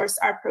we source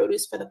our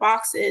produce for the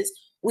boxes,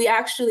 we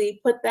actually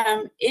put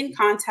them in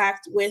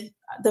contact with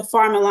the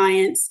Farm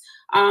Alliance,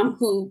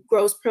 who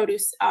grows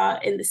produce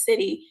in the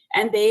city,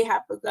 and they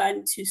have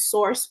begun to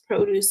source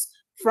produce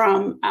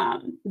from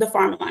the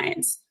Farm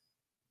Alliance.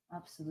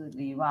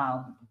 Absolutely.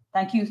 Wow.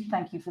 Thank you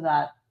for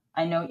that.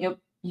 I know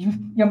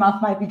your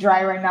mouth might be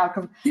dry right now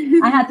because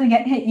I had to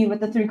hit you with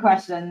the 3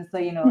 questions so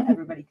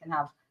everybody can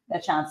have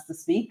a chance to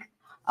speak.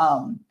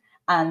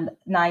 And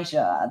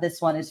Naisha,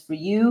 this one is for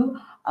you.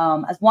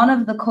 As one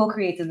of the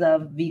co-creators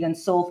of Vegan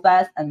Soul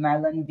Fest and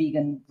Maryland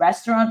Vegan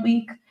Restaurant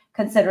Week,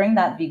 considering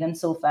that Vegan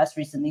Soul Fest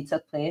recently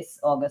took place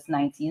August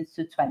 19th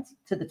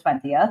to the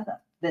 20th,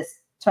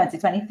 this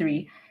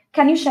 2023,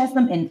 can you share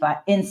some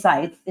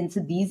insights into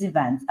these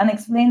events and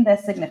explain their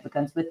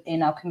significance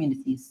within our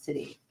communities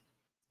today?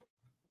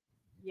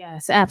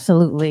 Yes,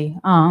 absolutely.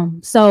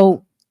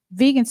 So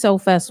Vegan Soul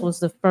Fest was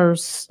the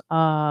first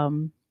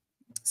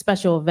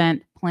special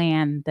event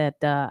plan that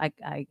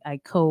I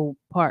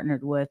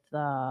co-partnered with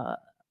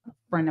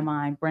friend of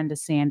mine, Brenda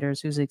Sanders,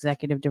 who's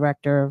executive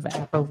director of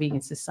Afro Vegan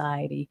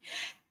Society.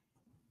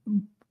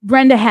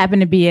 Brenda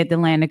happened to be at the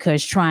Land of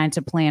Kush trying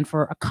to plan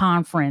for a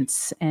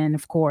conference. And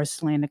of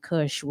course, Land of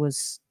Kush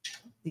was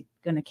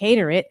going to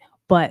cater it.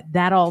 But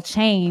that all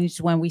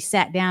changed when we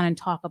sat down and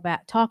talked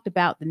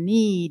about the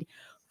need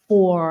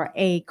for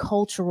a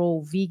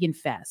cultural vegan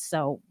fest.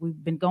 So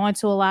we've been going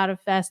to a lot of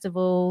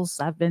festivals.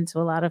 I've been to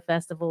a lot of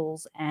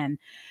festivals, and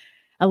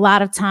a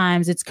lot of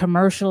times it's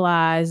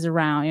commercialized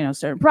around,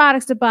 certain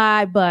products to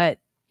buy, but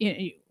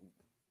we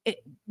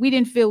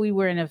didn't feel we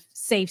were in a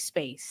safe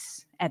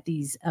space at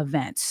these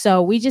events.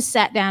 So we just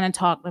sat down and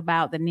talked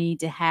about the need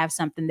to have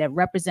something that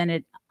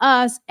represented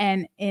us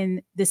and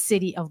in the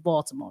city of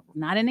Baltimore,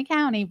 not in the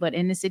county, but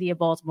in the city of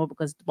Baltimore,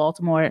 because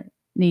Baltimore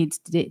needs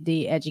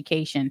the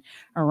education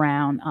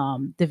around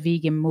the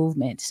vegan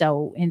movement.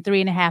 So in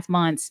 3.5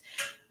 months,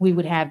 we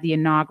would have the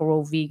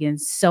inaugural Vegan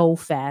Soul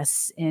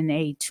Fest in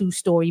a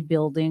 2-story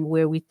building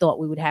where we thought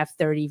we would have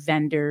 30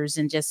 vendors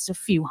and just a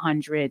few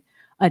hundred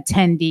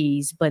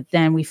attendees. But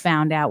then we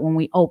found out when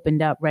we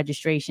opened up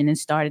registration and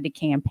started the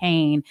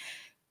campaign,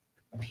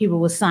 people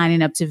were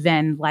signing up to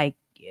vend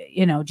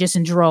just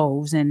in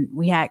droves. And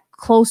we had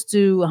close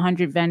to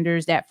 100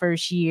 vendors that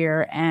first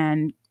year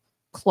and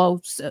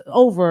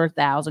over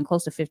 1,000,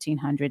 close to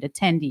 1,500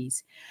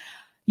 attendees.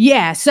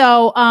 Yeah.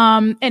 So,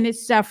 and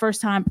it's our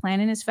first time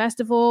planning this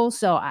festival.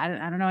 So I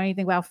don't know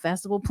anything about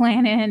festival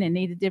planning, and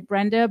neither did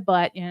Brenda,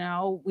 but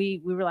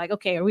we were like,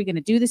 okay, are we going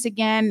to do this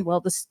again?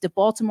 Well, the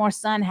Baltimore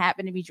Sun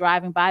happened to be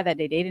driving by that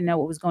day. They didn't know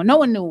what was no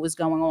one knew what was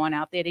going on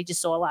out there. They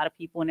just saw a lot of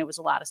people and there was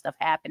a lot of stuff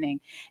happening.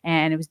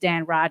 And it was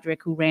Dan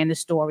Roderick who ran the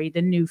story,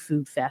 the New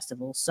Food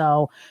Festival.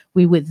 So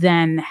we would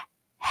then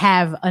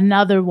have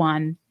another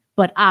one,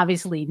 but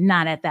obviously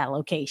not at that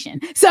location.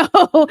 So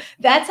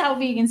that's how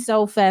Vegan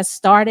Soul Fest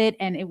started.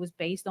 And it was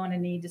based on a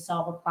need to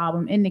solve a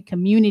problem in the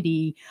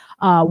community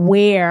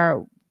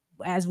where,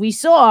 as we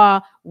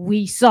saw,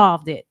 we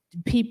solved it.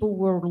 People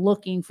were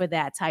looking for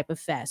that type of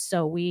fest.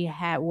 So we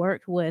had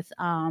worked with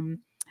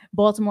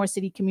Baltimore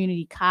City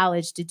Community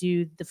College to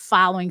do the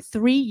following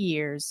 3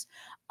 years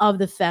of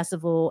the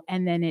festival,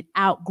 and then it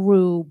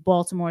outgrew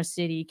Baltimore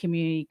City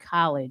Community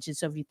College. And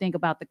so if you think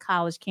about the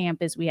college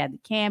campus, we had the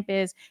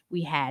campus,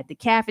 we had the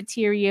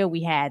cafeteria,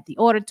 we had the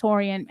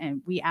auditorium,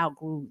 and we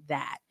outgrew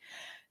that.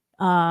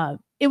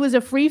 It was a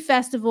free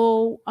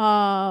festival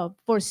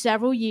for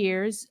several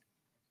years.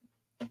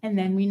 And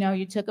then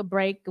you took a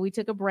break. We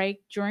took a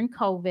break during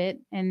COVID,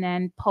 and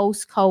then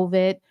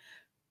post-COVID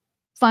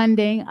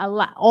funding,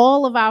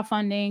 all of our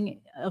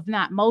funding, if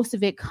not most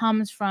of it,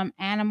 comes from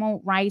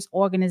animal rights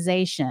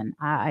organization.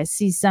 I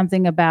see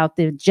something about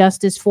the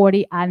Justice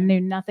 40. I knew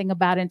nothing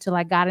about it until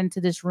I got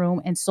into this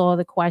room and saw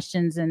the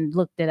questions and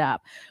looked it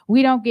up.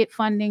 We don't get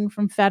funding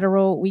from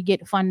federal. We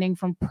get funding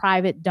from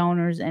private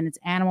donors, and it's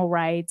animal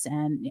rights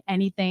and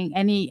any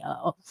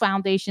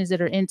foundations that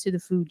are into the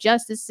food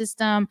justice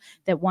system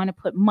that want to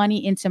put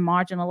money into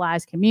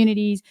marginalized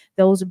communities.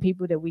 Those are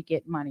people that we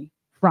get money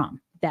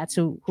from. That's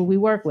who we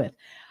work with.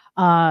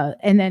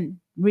 And then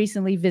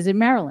recently Visit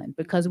Maryland,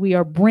 because we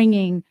are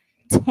bringing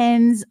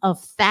tens of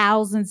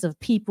thousands of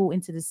people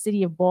into the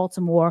city of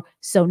Baltimore.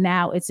 So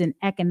now it's an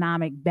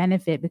economic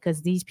benefit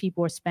because these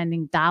people are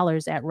spending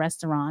dollars at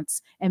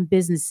restaurants and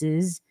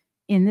businesses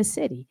in the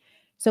city.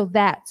 So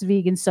that's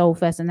Vegan Soul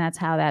Fest, and that's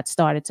how that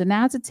started. So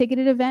now it's a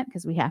ticketed event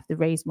because we have to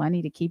raise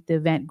money to keep the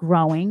event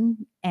growing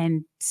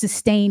and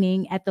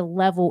sustaining at the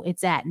level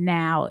it's at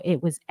now.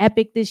 It was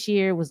epic this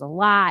year. It was a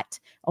lot,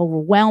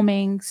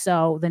 overwhelming.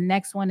 So the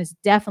next one is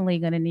definitely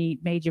going to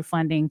need major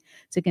funding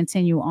to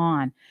continue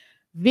on.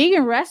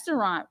 Vegan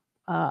restaurant,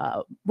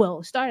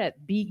 start at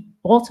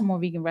Baltimore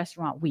Vegan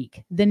Restaurant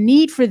Week. The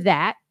need for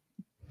that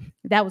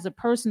was a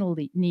personal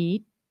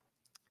need.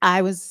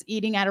 I was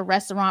eating at a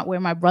restaurant where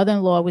my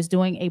brother-in-law was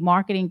doing a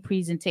marketing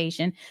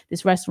presentation.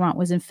 This restaurant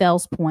was in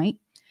Fells Point.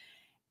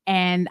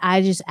 And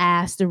I just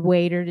asked the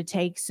waiter to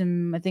take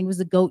some, I think it was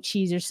the goat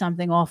cheese or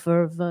something off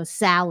of a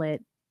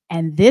salad.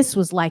 And this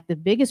was like the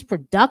biggest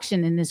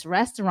production in this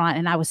restaurant.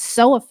 And I was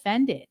so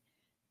offended.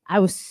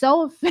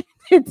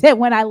 That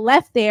when I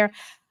left there,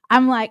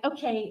 I'm like,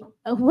 okay,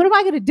 what am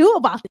I going to do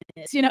about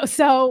this?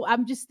 So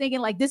I'm just thinking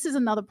like, this is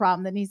another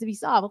problem that needs to be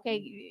solved.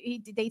 Okay.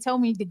 They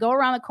told me to go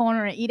around the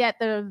corner and eat at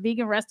the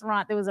vegan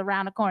restaurant that was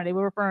around the corner. They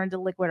were referring to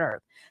Liquid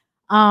Earth.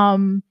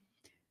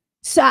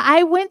 So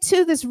I went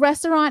to this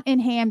restaurant in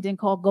Hamden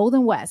called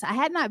Golden West. I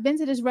had not been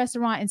to this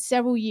restaurant in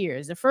several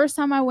years. The first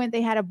time I went,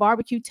 they had a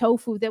barbecue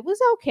tofu that was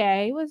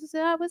okay. It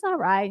was all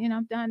right.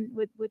 I'm done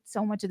with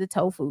so much of the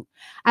tofu.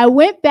 I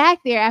went back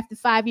there after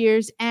 5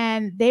 years,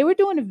 and they were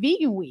doing a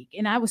vegan week,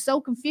 and I was so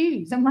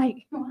confused. I'm like,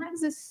 why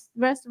is this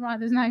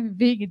restaurant that's not even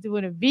vegan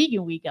doing a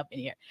vegan week up in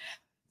here?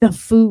 The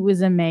food was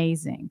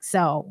amazing.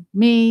 So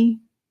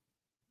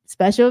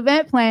special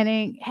event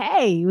planning.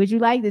 Hey, would you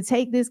like to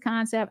take this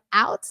concept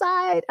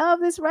outside of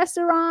this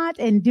restaurant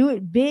and do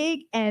it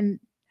big? And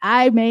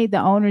I made the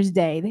owner's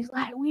day. They're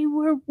like,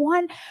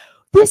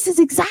 this is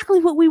exactly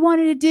what we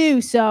wanted to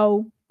do.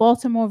 So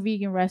Baltimore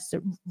Vegan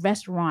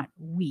Restaurant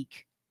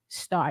Week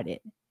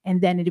started.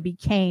 and then it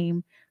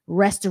became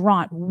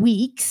restaurant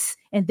weeks,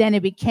 and then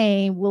it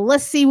became, well,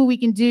 let's see what we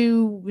can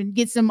do and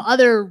get some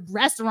other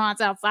restaurants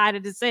outside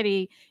of the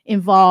city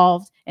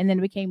involved, and then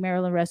it became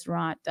Maryland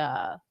Restaurant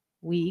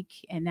Week,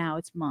 and now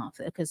it's month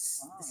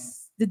because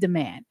the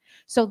demand.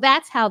 So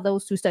that's how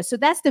those two start. So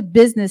that's the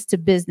business to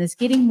business,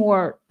 getting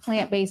more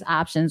plant-based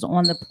options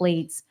on the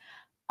plates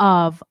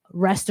of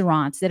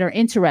restaurants that are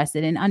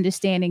interested in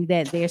understanding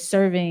that they're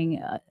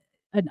serving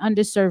an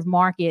underserved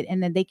market,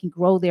 and then they can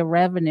grow their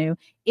revenue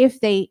if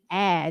they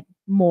add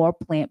more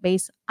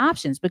plant-based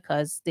options,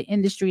 because the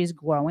industry is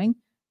growing.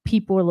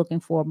 People are looking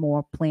for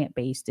more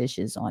plant-based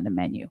dishes on the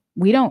menu.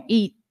 We don't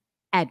eat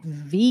at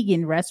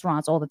vegan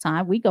restaurants all the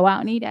time. We go out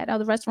and eat at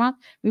other restaurants.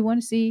 We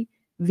want to see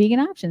vegan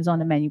options on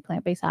the menu,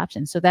 plant-based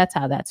options. So that's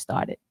how that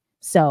started.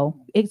 So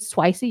it's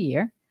twice a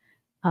year,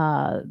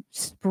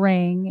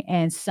 spring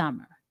and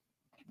summer.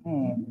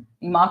 You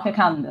mark your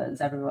calendars,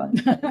 everyone.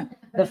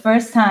 The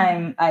first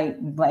time I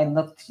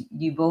looked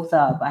you both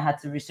up, I had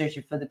to research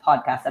you for the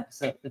podcast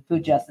episode, the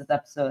food justice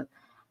episode.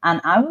 And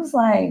I was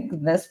like,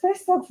 this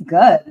place looks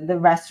good. The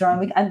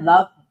restaurant week, I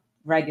love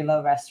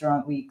regular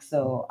restaurant week.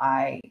 So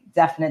I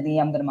definitely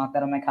am going to mark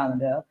that on my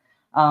calendar.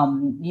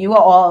 You are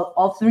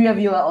all three of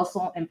you are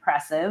also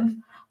impressive.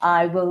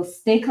 I will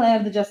stay clear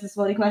of the Justice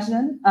Voting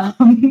question.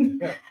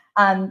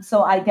 And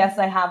so I guess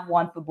I have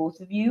one for both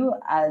of you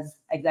as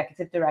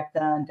executive director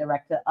and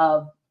director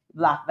of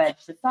Black Veg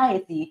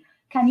Society.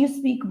 Can you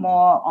speak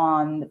more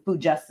on the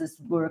food justice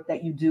work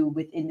that you do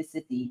within the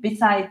city,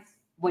 besides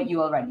what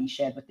you already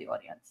shared with the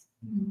audience?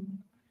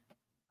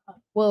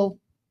 Well,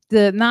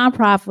 the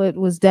nonprofit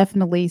was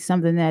definitely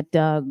something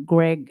that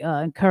Greg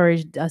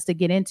encouraged us to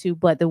get into,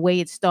 but the way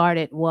it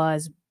started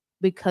was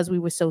because we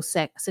were so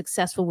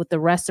successful with the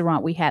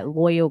restaurant. We had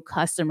loyal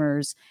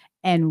customers,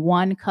 and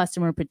one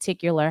customer in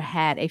particular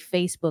had a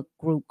Facebook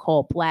group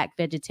called Black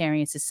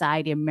Vegetarian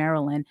Society of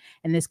Maryland,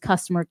 and this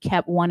customer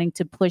kept wanting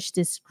to push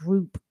this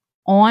group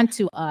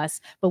onto us,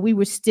 but we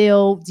were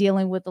still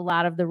dealing with a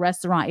lot of the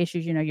restaurant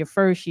issues, you know, your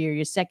first year,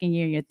 your second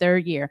year, your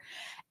third year.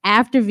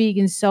 After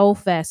Vegan Soul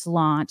Fest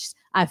launched,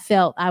 I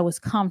felt I was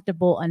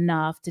comfortable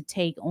enough to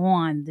take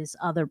on this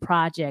other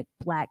project,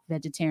 Black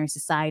Vegetarian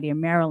Society of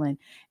Maryland.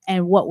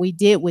 And what we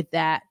did with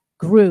that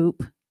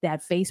group,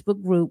 that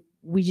Facebook group,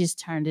 we just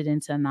turned it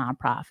into a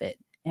nonprofit,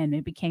 and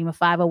it became a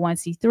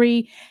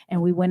 501c3.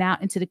 And we went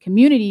out into the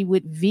community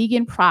with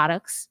vegan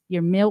products,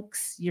 your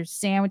milks, your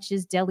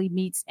sandwiches, deli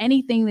meats,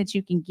 anything that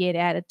you can get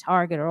at a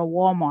Target or a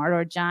Walmart or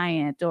a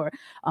Giant or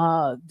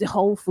the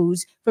Whole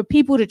Foods, for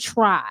people to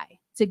try,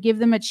 to give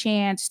them a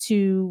chance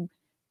to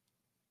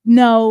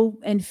know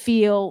and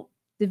feel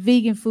the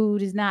vegan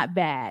food is not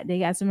bad. They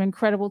got some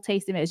incredible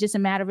tasting. It's just a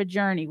matter of a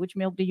journey. Which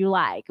milk do you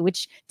like?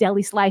 Which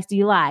deli slice do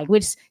you like?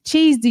 Which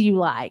cheese do you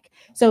like?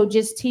 So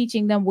just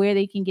teaching them where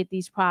they can get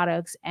these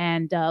products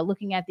and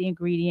looking at the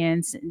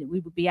ingredients. We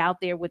would be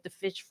out there with the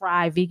fish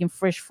fry, vegan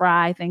fish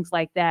fry, things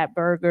like that,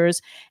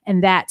 burgers.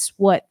 And that's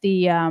what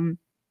the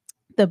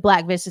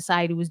Black Veg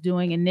Society was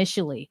doing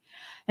initially.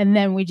 And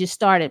then we just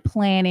started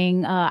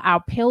planning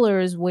our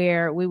pillars,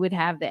 where we would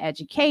have the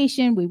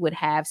education, we would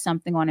have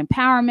something on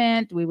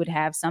empowerment, we would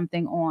have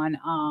something on,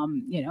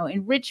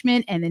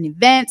 enrichment, and then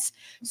events.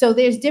 So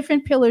there's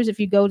different pillars if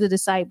you go to the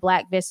site,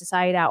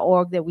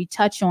 blackvegsociety.org, that we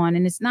touch on.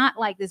 And it's not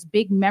like this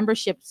big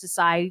membership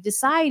society. The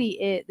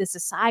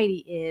society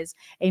is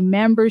a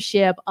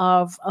membership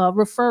of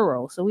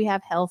referral. So we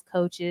have health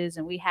coaches,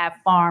 and we have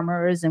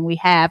farmers, and we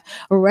have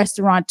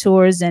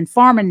restaurateurs. And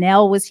Farmer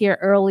Nell was here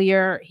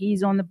earlier.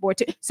 He's on the board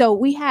too. So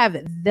we have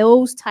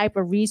those type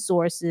of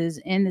resources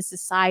in the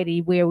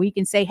society where we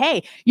can say,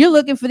 hey, you're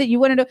looking for that. You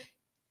want to know,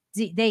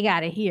 they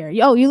got it here.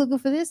 Yo, you looking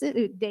for this?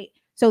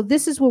 So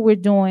this is what we're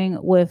doing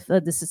with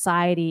the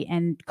society.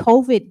 And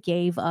COVID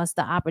gave us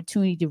the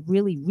opportunity to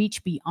really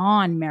reach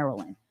beyond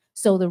Maryland.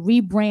 So the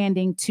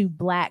rebranding to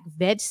Black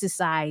Veg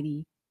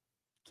Society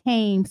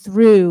came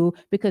through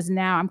because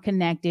now I'm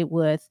connected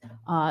with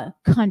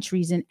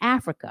countries in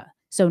Africa.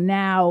 So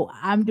now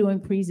I'm doing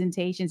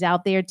presentations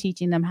out there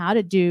teaching them how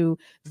to do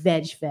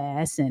Veg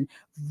Fest and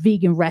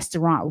vegan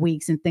restaurant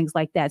weeks and things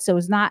like that. So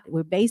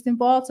we're based in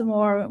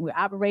Baltimore, we're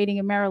operating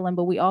in Maryland,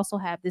 but we also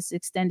have this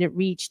extended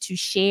reach to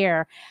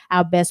share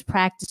our best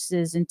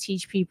practices and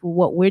teach people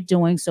what we're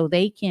doing so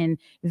they can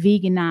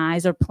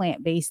veganize or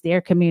plant-based their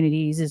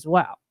communities as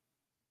well.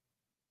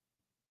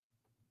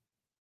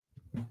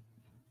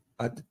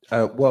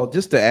 Well,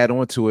 just to add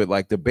on to it,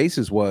 like the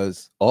basis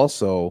was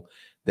also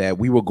that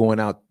we were going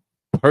out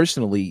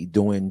personally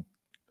doing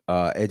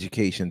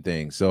education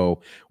things.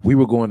 So we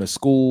were going to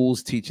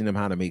schools, teaching them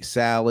how to make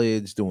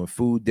salads, doing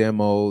food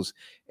demos,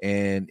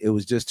 and it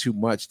was just too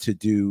much to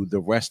do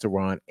the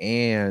restaurant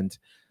and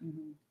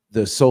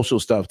the social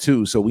stuff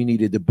too. So we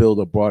needed to build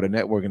a broader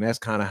network, and that's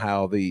kind of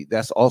how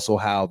that's also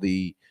how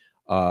the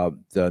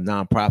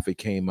nonprofit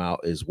came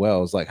out as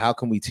well. It's like, how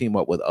can we team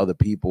up with other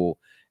people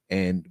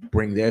and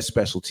bring their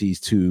specialties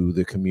to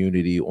the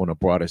community on a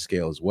broader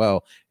scale as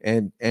well.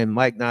 And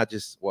like not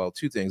just, well,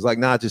 two things, like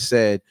not just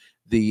said,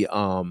 the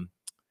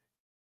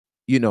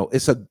you know,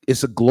 it's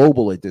a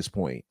global at this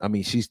point. I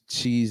mean,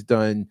 she's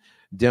done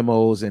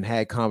demos and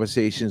had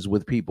conversations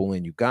with people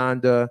in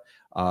Uganda,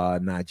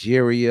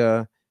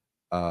 Nigeria.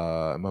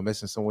 Am I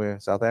missing somewhere?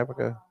 South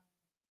Africa,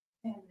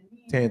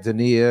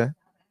 Tanzania,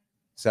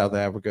 South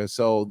Africa.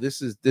 So this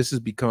has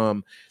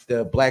become,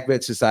 the Black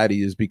Vet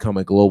Society has become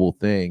a global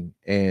thing.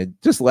 And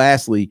just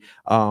lastly,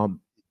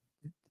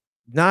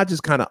 not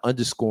just kind of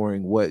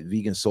underscoring what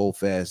Vegan Soul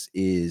Fest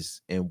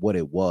is and what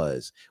it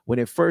was. When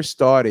it first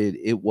started,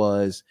 it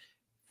was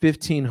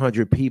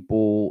 1,500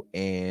 people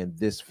and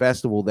this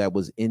festival that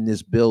was in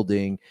this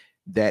building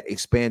that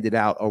expanded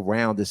out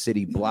around the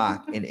city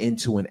block and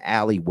into an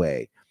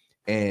alleyway.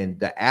 And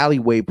the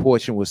alleyway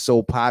portion was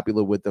so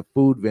popular with the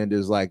food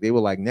vendors, like they were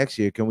like, next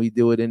year, can we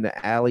do it in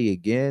the alley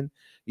again?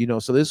 You know,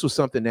 so this was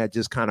something that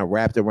just kind of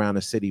wrapped around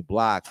the city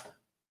block,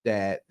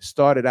 that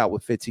started out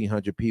with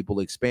 1,500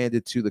 people,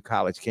 expanded to the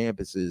college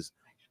campuses,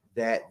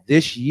 that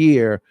this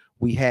year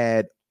we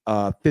had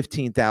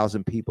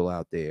 15,000 people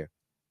out there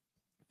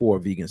for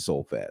Vegan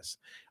Soul Fest,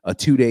 a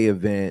 2-day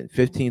event,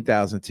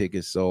 15,000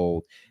 tickets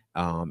sold.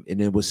 And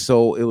it was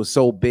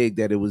so big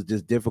that it was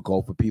just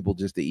difficult for people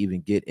just to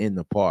even get in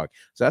the park.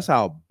 So that's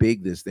how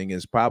big this thing is.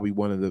 It's probably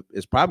one of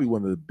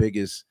the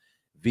biggest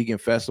vegan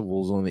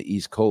festivals on the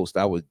East Coast.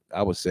 I would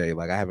say,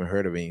 like, I haven't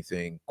heard of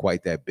anything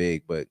quite that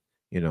big, but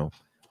you know,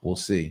 we'll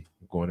see.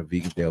 I'm going to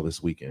Vegan Dale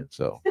this weekend,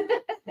 so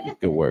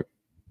good work.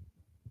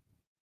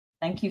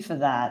 Thank you for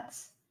that.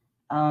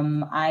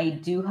 I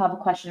do have a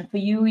question for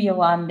you,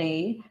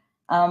 Yolande.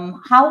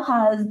 How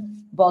has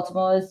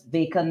Baltimore's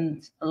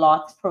vacant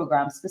lots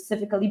program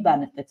specifically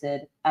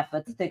benefited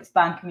efforts to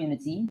expand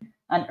community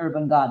and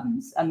urban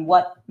gardens? And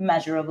what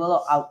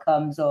measurable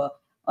outcomes or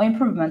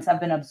improvements have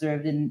been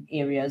observed in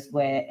areas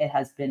where it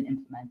has been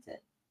implemented?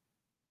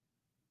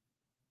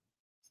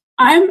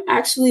 I'm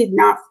actually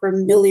not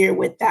familiar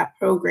with that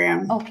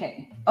program.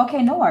 Okay,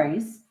 no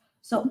worries.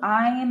 So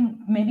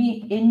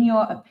maybe in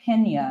your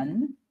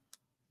opinion,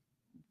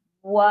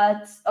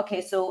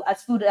 so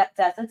as food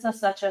deserts are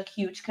such a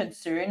huge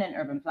concern in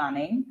urban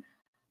planning,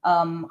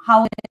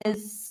 how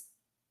is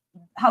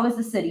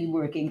the city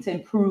working to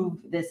improve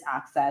this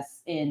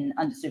access in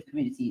underserved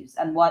communities?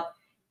 And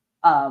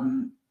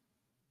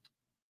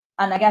and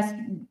I guess,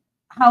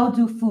 how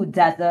do food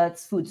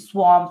deserts, food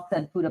swamps,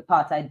 and food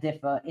apartheid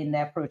differ in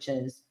their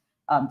approaches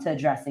to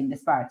addressing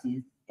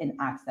disparities in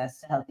access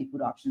to healthy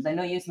food options? I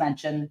know you've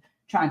mentioned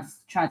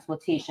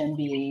transportation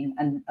being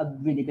a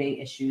really big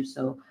issue.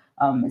 So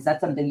is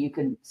that something you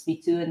could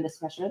speak to in this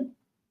question?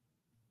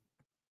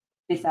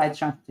 Besides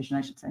transportation,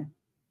 I should say.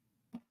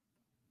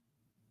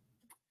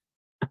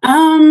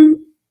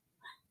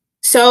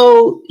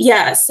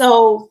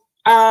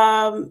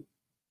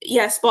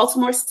 Yes,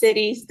 Baltimore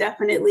City is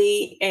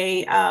definitely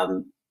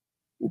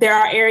there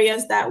are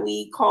areas that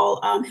we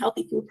call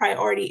healthy food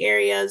priority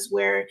areas,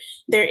 where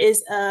there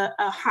is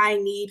a high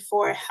need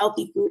for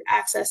healthy food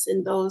access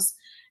in those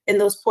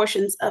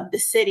portions of the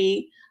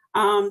city.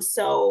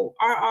 So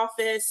our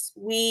office,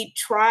 we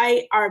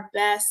try our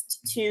best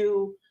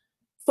to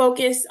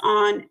focus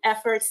on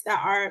efforts that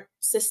are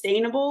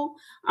sustainable.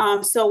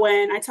 So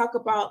when I talk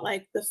about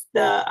like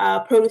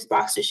the produce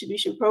box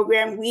distribution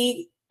program,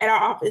 we at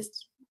our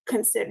office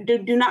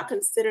do not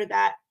consider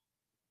that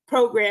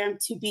program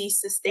to be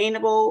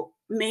sustainable,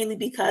 mainly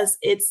because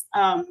it's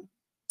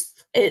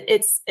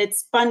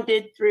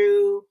funded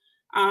through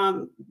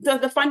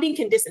the funding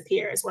can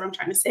disappear, is what I'm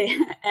trying to say.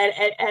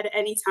 At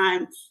any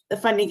time, the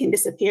funding can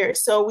disappear.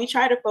 So we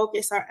try to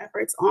focus our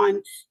efforts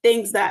on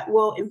things that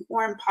will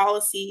inform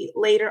policy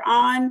later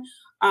on,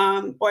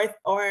 or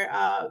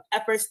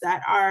efforts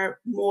that are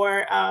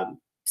more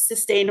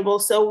sustainable.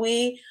 So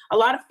a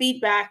lot of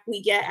feedback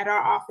we get at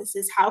our office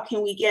is, how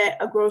can we get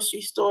a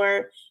grocery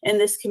store in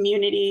this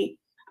community,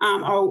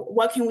 or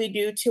what can we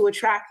do to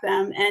attract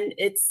them? And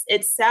it's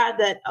sad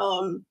that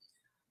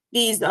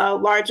these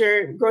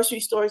larger grocery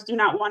stores do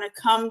not want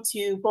to come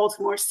to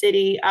Baltimore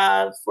City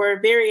for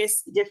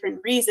various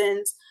different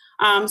reasons.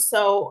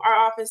 So our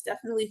office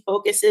definitely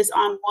focuses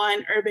on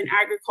urban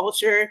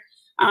agriculture.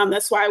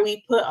 That's why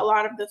we put a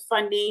lot of the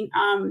funding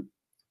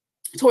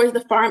towards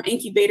the farm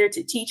incubator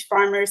to teach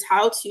farmers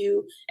how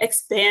to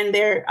expand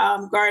their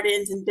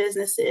gardens and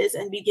businesses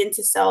and begin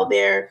to sell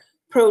their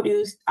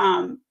produce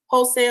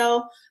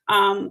wholesale.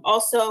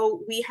 Also,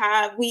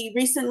 we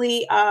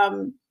recently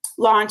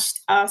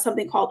launched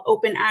something called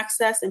Open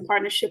Access in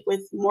partnership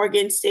with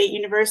Morgan State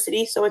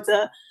University. So it's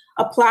a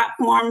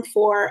platform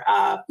for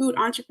food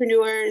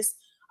entrepreneurs,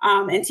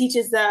 and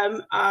teaches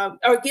them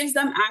or gives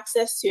them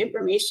access to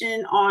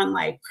information on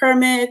like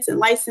permits and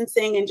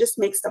licensing, and just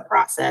makes the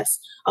process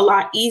a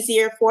lot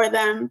easier for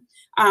them.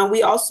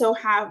 We also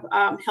have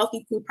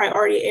healthy food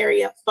priority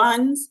area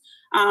funds.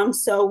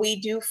 So we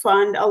do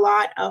fund a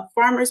lot of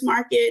farmers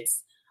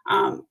markets.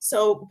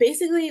 So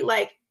basically,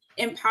 like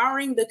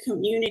empowering the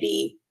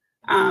community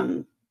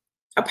and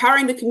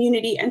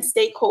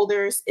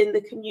stakeholders in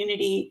the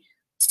community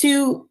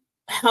to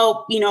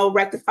help,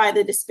 rectify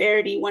the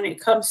disparity when it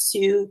comes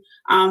to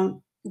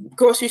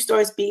grocery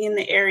stores being in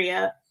the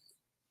area.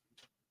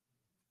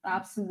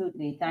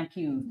 Absolutely. Thank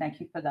you. Thank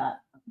you for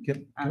that.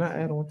 Can I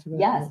add on to that?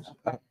 Yes.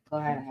 Go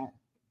ahead.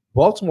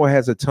 Baltimore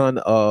has a ton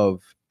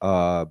of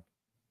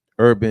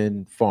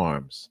urban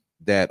farms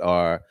that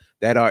are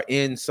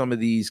in some of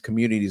these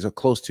communities or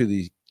close to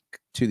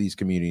these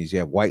communities. You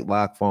have White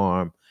Lock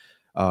Farm,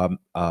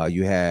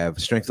 you have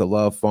Strength of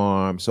Love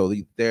Farm. So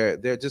there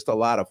are just a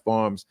lot of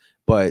farms.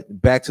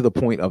 But back to the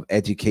point of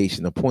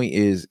education. The point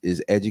is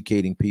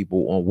educating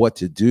people on what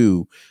to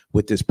do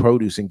with this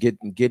produce and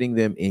getting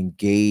them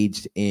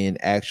engaged in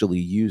actually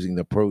using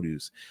the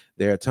produce.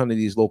 There are a ton of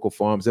these local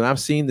farms, and I've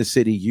seen the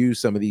city use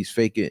some of these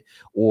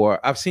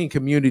I've seen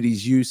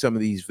communities use some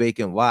of these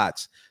vacant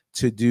lots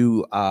to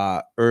do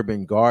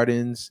urban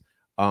gardens,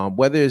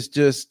 whether it's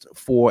just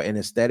for an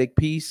aesthetic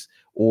piece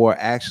or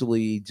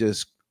actually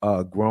just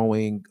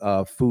growing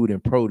food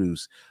and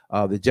produce.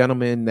 The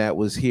gentleman that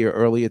was here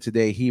earlier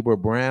today, Heber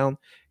Brown,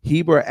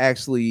 Heber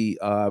actually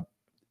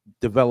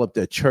developed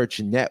a church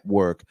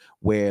network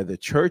where the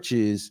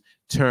churches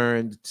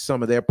turned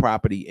some of their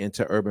property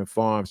into urban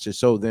farms to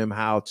show them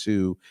how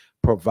to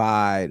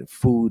provide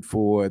food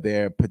for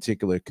their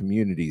particular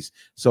communities.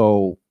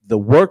 So the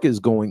work is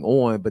going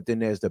on, but then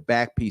there's the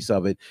back piece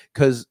of it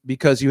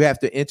because you have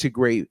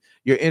to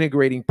you're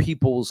integrating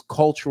people's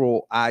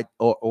cultural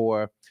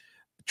or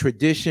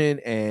tradition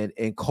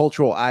and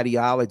cultural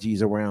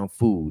ideologies around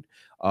food.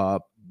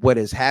 What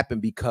has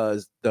happened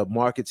because the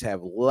markets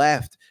have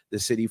left the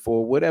city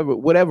for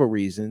whatever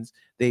reasons,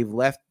 they've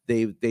left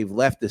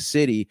the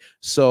city.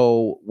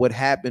 So what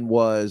happened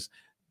was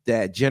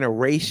that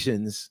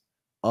generations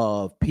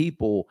of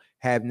people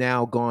have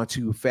now gone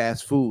to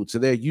fast food. So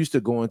they're used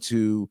to going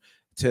to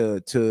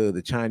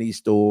the Chinese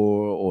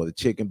store or the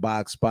chicken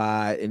box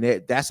spot,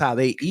 and that's how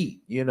they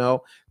eat,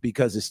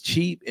 because it's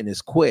cheap and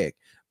it's quick.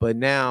 But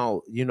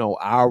now,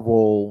 our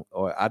role,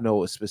 or I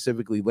know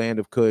specifically Land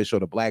of Kush or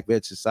the Black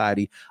Veg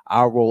Society,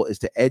 our role is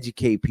to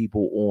educate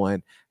people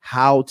on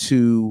how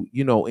to,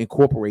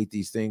 incorporate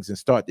these things and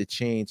start to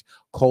change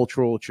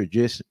cultural,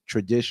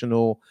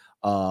 traditional,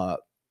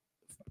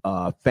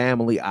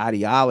 family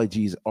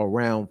ideologies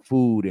around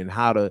food and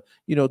how to,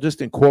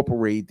 just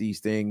incorporate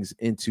these things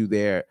into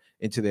their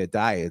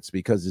diets,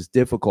 because it's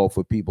difficult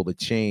for people to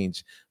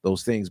change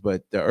those things.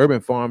 But the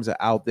urban farms are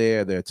out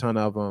there. There are a ton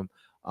of them.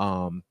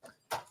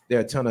 There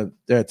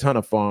are a ton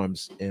of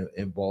farms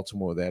in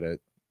Baltimore that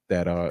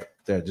are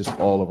just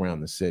all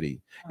around the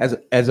city.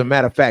 As a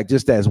matter of fact,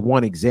 just as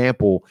one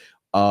example,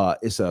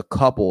 it's an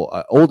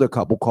older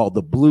couple called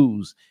the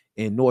Blues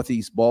in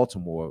Northeast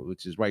Baltimore,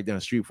 which is right down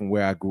the street from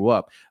where I grew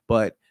up.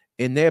 But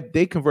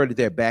they converted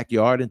their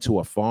backyard into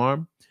a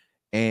farm.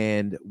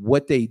 And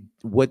what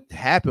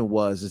happened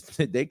was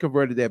they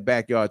converted their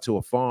backyard to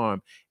a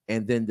farm,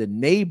 and then the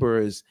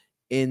neighbors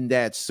in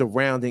that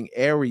surrounding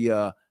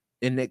area,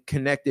 in the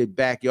connected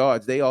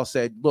backyards, they all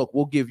said, look,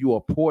 we'll give you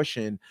a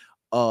portion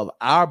of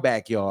our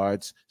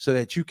backyards so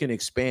that you can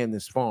expand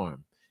this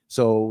farm.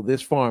 So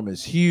this farm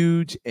is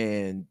huge,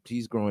 and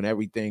he's growing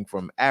everything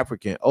from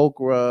African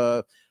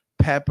okra,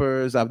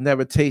 peppers. I've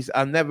never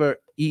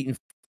eaten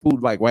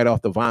food like right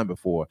off the vine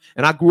before.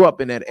 And I grew up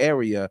in that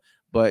area,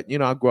 but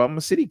I'm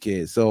a city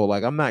kid. So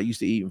like, I'm not used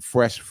to eating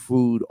fresh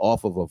food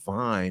off of a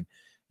vine.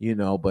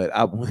 But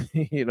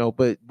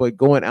but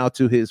going out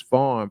to his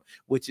farm,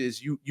 which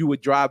is you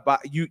would drive by,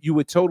 you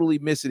would totally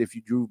miss it if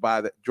you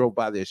drove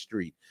by their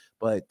street.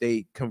 But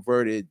they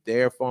converted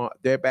their farm,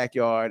 their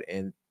backyard,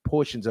 and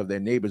portions of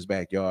their neighbor's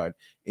backyard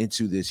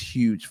into this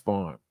huge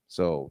farm.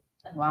 So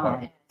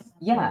wow,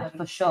 yeah,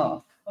 for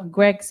sure.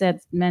 Greg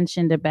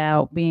mentioned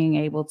about being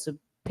able to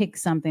pick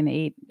something to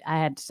eat. I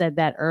had said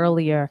that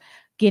earlier.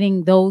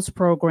 Getting those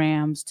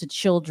programs to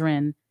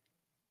children,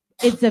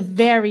 it's a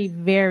very,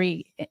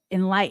 very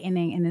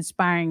enlightening and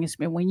inspiring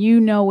experience when you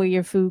know where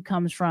your food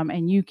comes from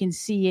and you can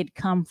see it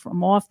come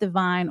from off the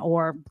vine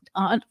or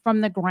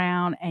from the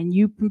ground, and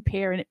you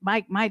compare it.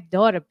 My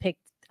daughter picked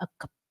a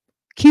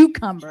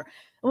cucumber,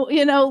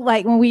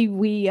 like when we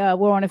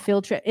were on a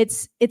field trip.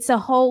 It's a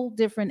whole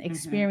different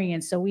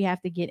experience. So we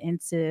have to get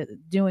into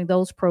doing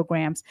those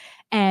programs.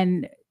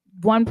 And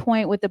one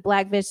point with the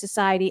Black Veg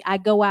Society, I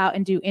go out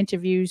and do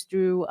interviews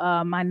through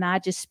my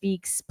Naja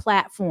Speaks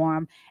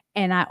platform,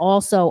 and I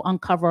also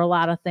uncover a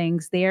lot of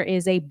things. There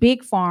is a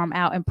big farm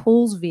out in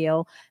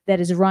Poolsville that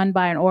is run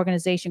by an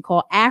organization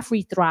called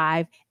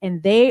AfriThrive,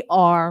 and they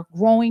are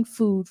growing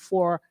food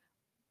for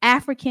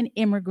African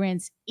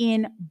immigrants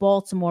in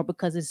Baltimore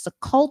because it's a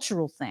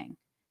cultural thing.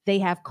 They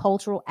have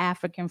cultural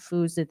African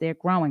foods that they're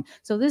growing.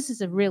 So this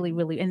is a really,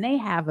 really, and they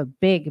have a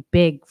big,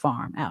 big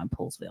farm out in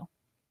Poolsville.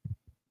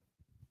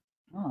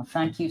 Oh,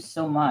 thank you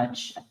so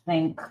much. I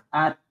think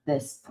at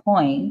this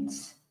point,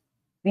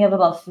 we have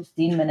about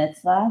 15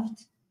 minutes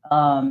left.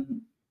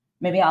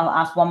 Maybe I'll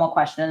ask one more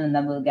question and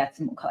then we'll get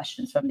some more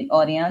questions from the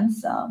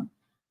audience.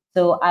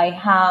 So I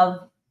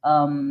have,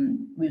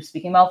 we were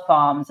speaking about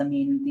farms. I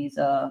mean, these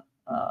are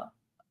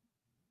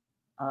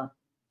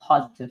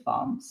positive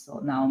farms. So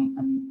now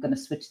I'm going to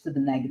switch to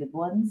the negative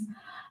ones.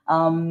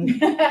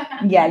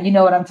 Yeah, you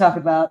know what I'm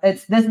talking about.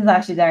 This is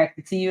actually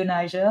directed to you,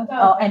 Naja,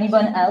 or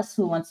anyone else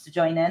who wants to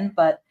join in.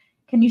 But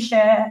Can you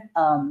share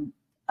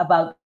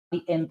about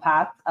the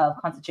impact of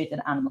concentrated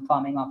animal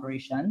farming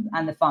operations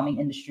and the farming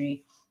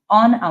industry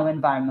on our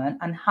environment,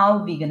 and how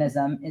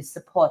veganism is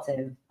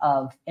supportive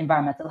of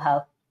environmental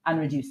health and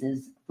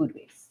reduces food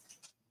waste?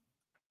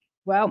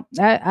 Well,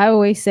 I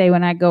always say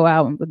when I go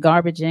out,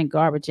 garbage in,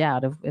 garbage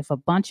out. If a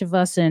bunch of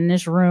us are in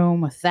this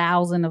room,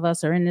 1,000 of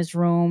us are in this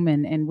room,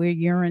 and we're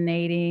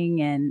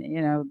urinating and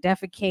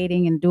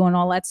defecating and doing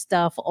all that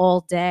stuff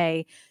all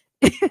day,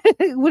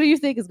 what do you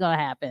think is going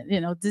to happen?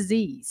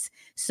 Disease.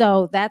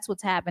 So that's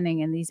what's happening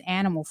in these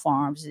animal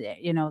farms.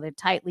 They're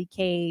tightly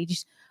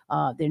caged.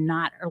 They're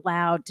not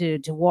allowed to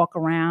walk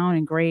around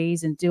and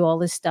graze and do all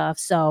this stuff.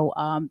 So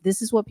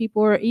this is what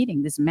people are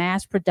eating, this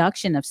mass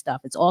production of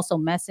stuff. It's also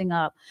messing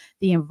up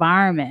the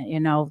environment,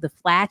 the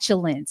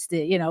flatulence,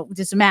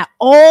 just about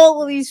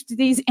all of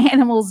these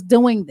animals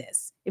doing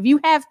this. If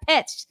you have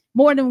pets,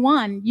 more than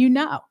one,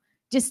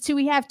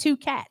 we have 2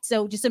 cats.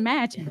 So just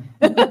imagine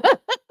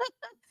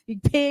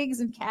pigs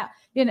and cows,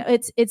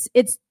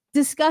 it's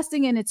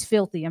disgusting and it's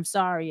filthy. I'm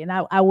sorry. And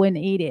I wouldn't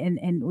eat it.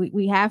 And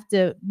we have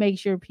to make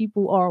sure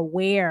people are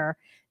aware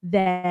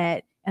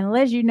that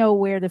unless you know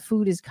where the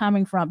food is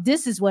coming from,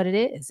 this is what it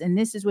is. And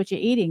this is what you're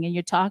eating. And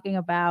you're talking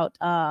about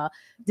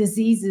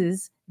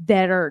diseases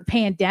that are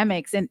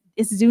pandemics, and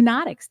it's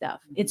zoonotic stuff.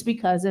 It's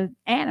because of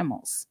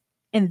animals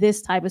and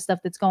this type of stuff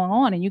that's going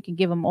on. And you can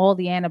give them all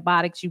the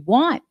antibiotics you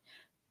want,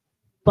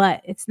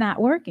 but it's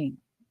not working.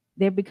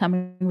 They're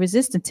becoming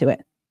resistant to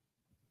it.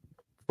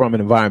 From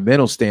an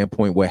environmental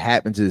standpoint, what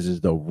happens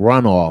is the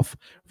runoff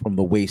from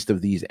the waste of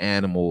these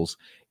animals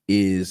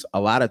is a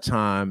lot of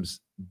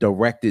times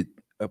directed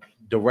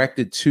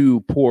to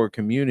poor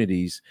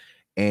communities,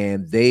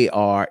 and they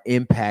are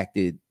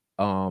impacted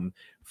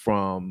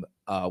from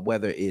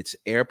whether it's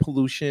air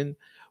pollution,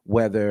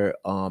 whether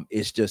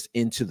it's just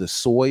into the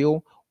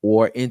soil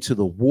or into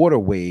the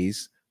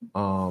waterways.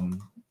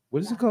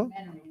 What is it called?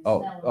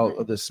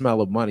 The Smell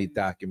of Money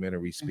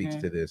documentary speaks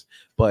to this.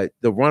 But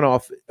the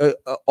runoff,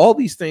 all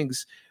these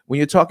things, when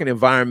you're talking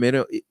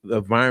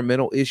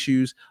environmental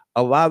issues,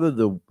 a lot of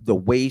the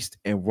waste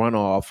and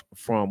runoff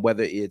from,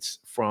 whether it's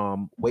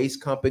from waste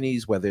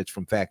companies, whether it's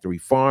from factory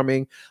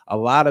farming, a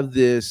lot of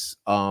this,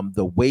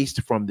 the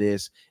waste from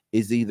this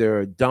is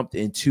either dumped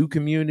into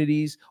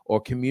communities, or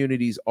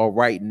communities are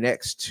right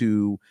next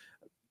to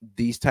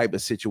these type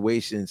of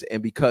situations.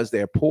 And because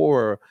they're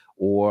poor,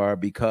 or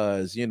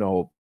because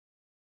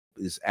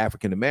is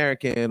African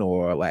American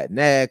or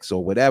Latinx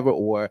or whatever,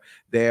 or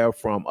they're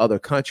from other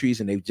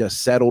countries and they've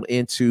just settled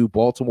into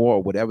Baltimore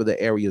or whatever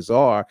the areas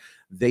are,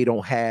 they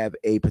don't have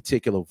a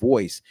particular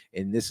voice.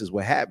 And this is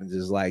what happens,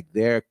 is like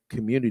their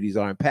communities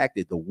are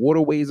impacted. The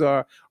waterways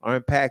are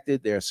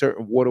impacted. There are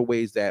certain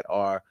waterways that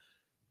are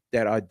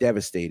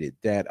devastated,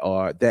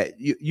 that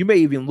you may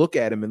even look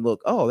at them and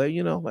look, oh,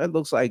 that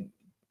looks like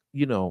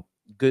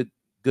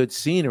good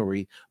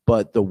scenery,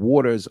 but the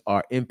waters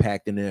are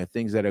impacting. There are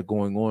things that are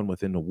going on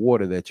within the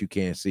water that you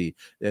can't see.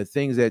 There are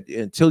things that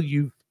until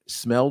you've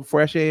smelled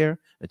fresh air,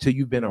 until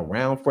you've been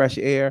around fresh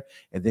air,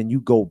 and then you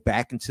go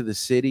back into the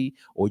city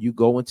or you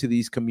go into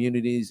these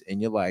communities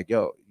and you're like,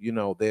 yo,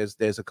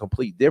 there's a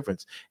complete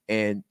difference.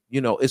 And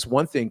it's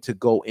one thing to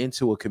go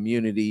into a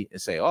community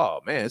and say, oh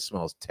man, it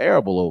smells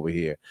terrible over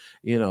here,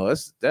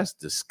 that's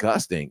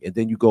disgusting, and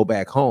then you go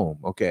back home.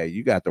 Okay,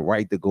 you got the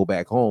right to go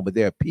back home, but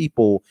there are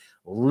people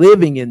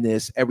living in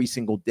this every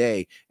single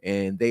day,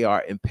 and they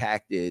are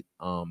impacted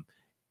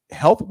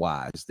health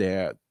wise.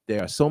 There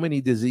are so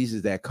many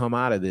diseases that come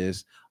out of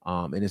this,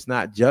 and it's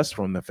not just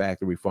from the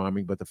factory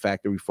farming, but the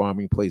factory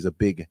farming plays a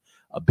big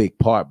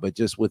part. But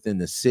just within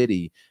the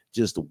city,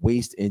 just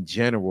waste in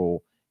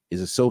general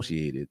is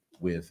associated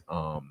with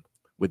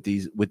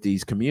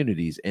these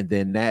communities, and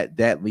then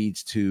that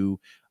leads to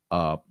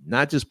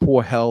not just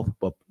poor health,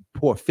 but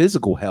poor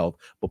physical health,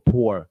 but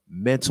poor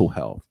mental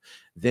health.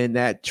 Then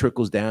that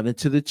trickles down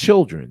into the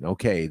children.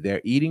 Okay, they're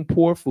eating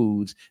poor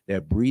foods,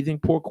 they're breathing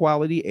poor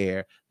quality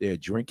air, they're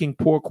drinking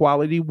poor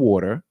quality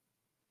water,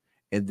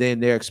 and then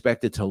they're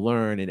expected to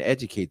learn and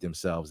educate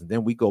themselves. And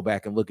then we go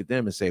back and look at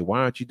them and say,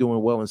 why aren't you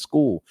doing well in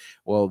school?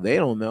 Well, they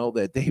don't know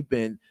that they've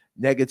been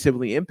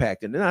negatively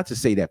impacted. And not to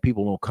say that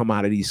people don't come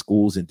out of these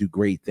schools and do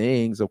great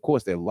things. Of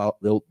course, they're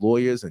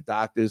lawyers and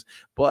doctors,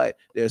 but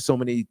there's so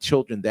many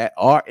children that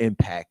are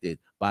impacted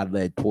by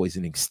lead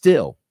poisoning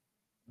still,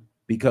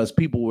 because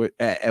people were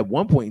at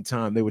one point in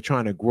time, they were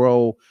trying to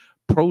grow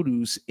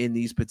produce in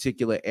these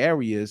particular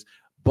areas,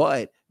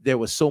 but there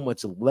was so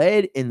much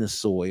lead in the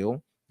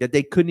soil that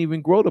they couldn't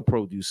even grow the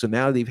produce. So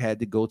now they've had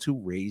to go to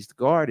raised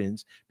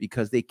gardens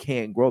because they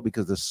can't grow,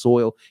 because the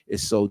soil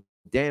is so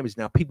damaged.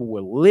 Now people were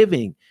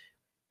living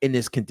in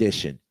this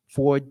condition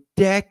for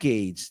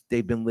decades.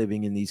 They've been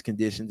living in these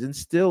conditions and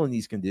still in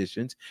these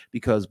conditions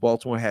because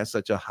Baltimore has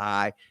such a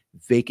high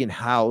vacant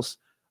house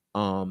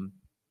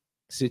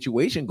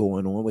situation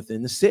going on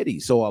within the city.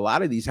 So a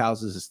lot of these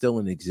houses are still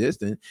in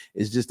existence.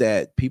 It's just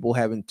that people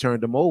haven't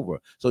turned them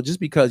over. So just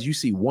because you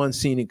see one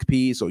scenic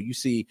piece or you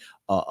see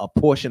a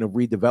portion of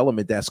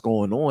redevelopment that's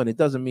going on, it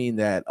doesn't mean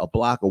that a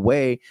block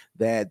away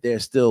that they're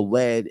still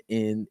lead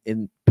in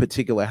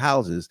particular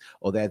houses,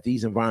 or that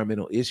these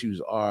environmental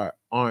issues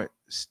aren't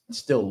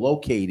still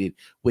located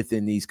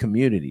within these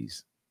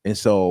communities. And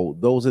so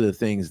those are the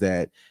things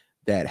that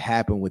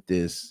happen with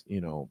this,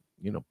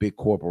 big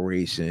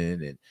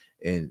corporation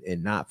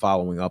and not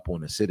following up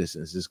on the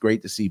citizens. It's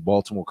great to see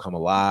Baltimore come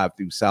alive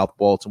through South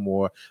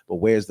Baltimore, but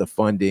where's the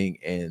funding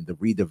and the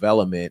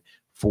redevelopment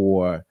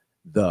for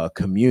the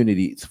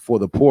communities, for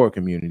the poor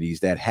communities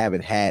that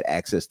haven't had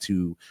access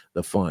to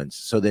the funds,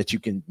 so that you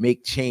can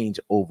make change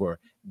over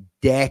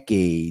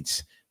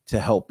decades to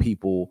help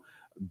people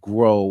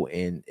grow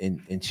and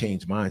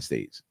change mind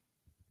states?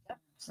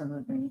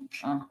 Absolutely,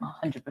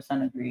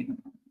 100% agreed.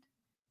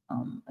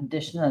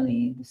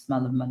 Additionally, the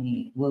smell of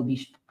money will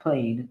be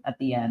played at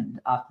the end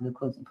after the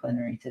closing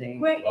plenary today.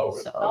 Great.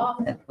 So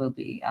it will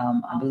be,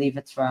 I believe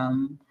it's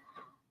from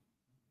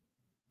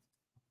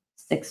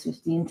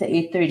 6:15 to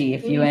 8:30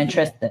 if you're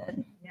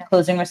interested. Yeah.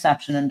 Closing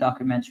reception and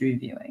documentary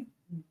viewing.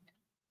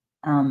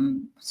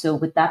 So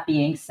with that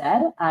being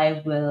said,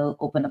 I will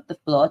open up the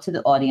floor to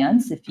the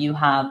audience. If you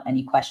have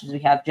any questions, we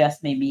have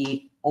just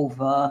maybe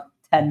over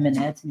 10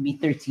 minutes, maybe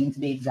 13 to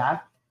be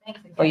exact,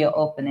 for your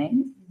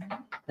opening.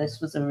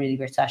 This was a really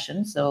great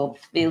session, so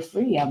feel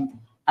free.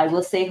 I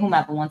will say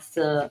whomever wants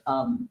to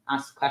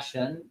ask a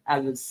question,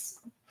 it was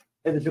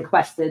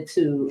requested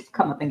to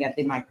come up and get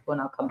the microphone.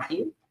 I'll come to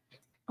you.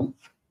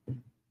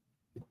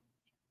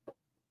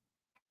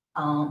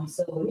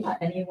 So yeah,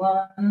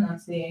 anyone? I'm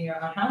seeing your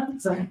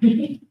hand.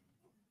 Sorry.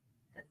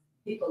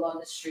 People on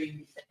the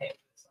stream.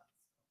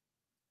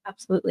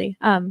 Absolutely.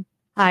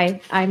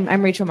 Hi,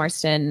 I'm Rachel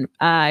Marston.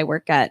 I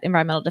work at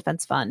Environmental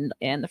Defense Fund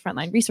and the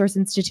Frontline Resource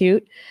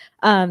Institute.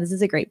 This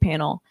is a great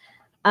panel.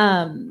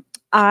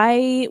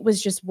 I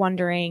was just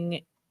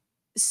wondering,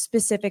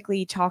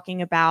 specifically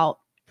talking about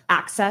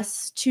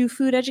access to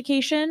food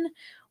education,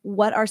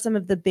 what are some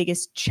of the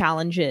biggest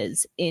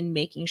challenges in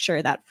making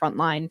sure that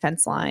frontline,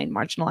 fence line,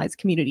 marginalized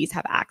communities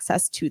have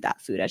access to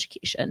that food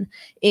education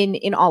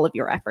in all of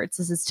your efforts?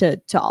 This is to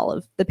all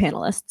of the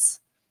panelists.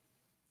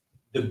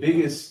 The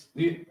biggest,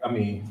 I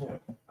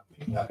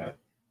got a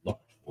large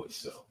voice,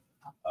 so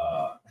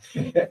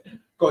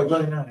go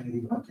ahead now.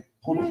 Okay,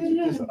 hold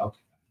on.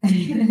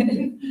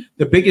 Okay.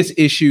 The biggest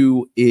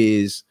issue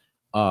is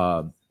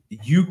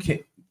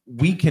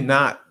we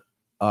cannot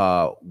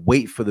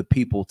wait for the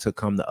people to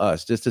come to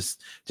us.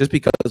 Just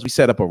because we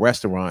set up a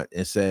restaurant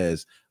and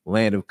says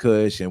Land of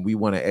Kush and we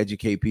want to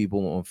educate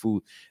people on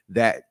food,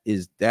 that's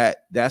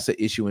an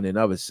issue in and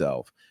of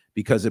itself,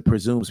 because it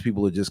presumes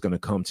people are just going to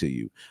come to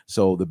you.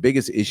 So the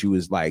biggest issue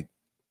is like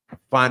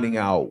finding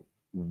out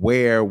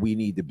where we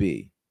need to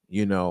be.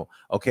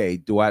 Okay,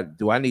 do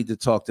I need to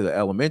talk to the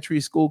elementary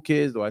school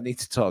kids? Do I need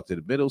to talk to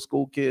the middle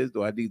school kids?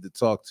 Do I need to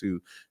talk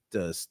to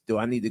do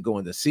I need to go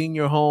into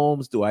senior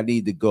homes? Do I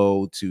need to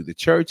go to the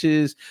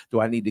churches? Do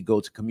I need to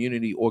go to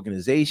community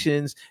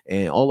organizations?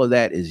 And all of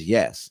that is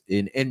yes.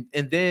 And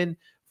then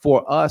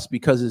for us,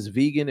 because it's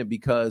vegan and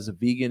because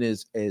vegan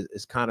is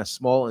kind of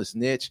small and it's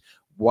niche,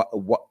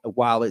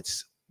 while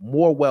it's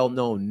more well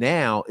known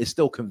now, it's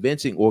still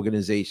convincing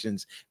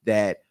organizations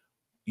that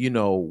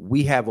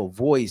we have a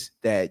voice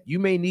that you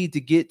may need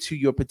to get to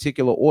your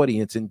particular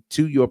audience and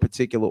to your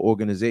particular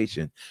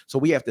organization. So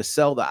we have to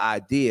sell the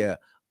idea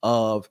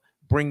of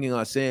bringing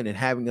us in and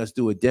having us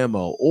do a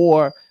demo,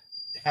 or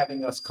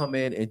having us come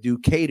in and do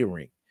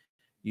catering,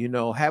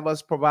 have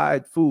us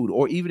provide food.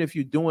 Or even if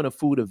you're doing a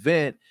food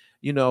event,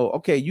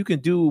 okay, you can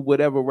do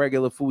whatever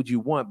regular food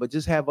you want, but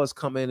just have us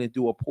come in and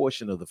do a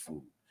portion of the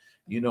food,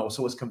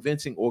 so it's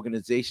convincing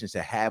organizations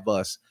to have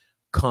us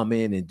come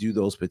in and do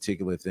those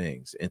particular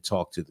things and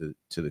talk to the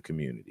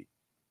community.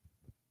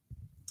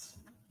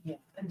 Yeah,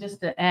 and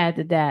just to add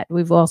to that,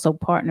 we've also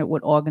partnered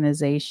with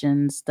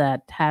organizations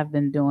that have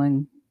been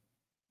doing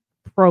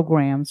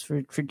programs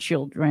for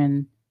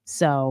children.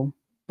 So,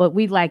 but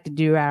we'd like to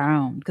do our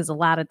own, because a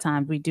lot of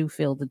times we do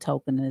feel the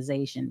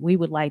tokenization. We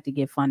would like to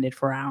get funded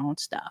for our own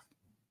stuff.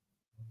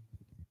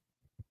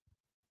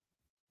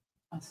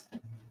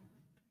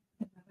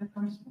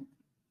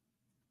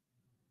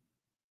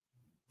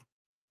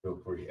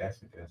 Feel free to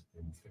ask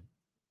anything.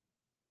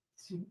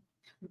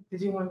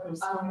 Did you want to?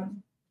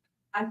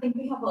 I think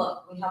we have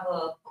a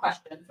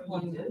question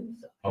from you.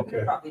 So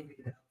okay. Probably read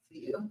it out for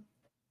you.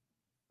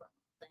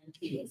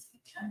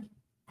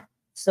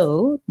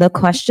 So the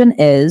question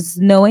is,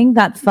 knowing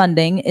that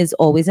funding is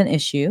always an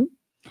issue,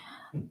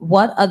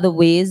 what are the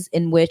ways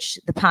in which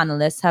the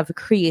panelists have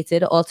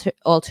created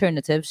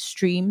alternative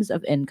streams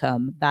of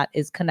income that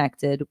is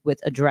connected with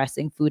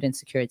addressing food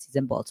insecurities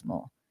in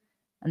Baltimore?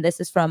 And this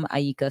is from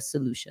Aika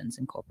Solutions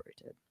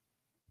Incorporated.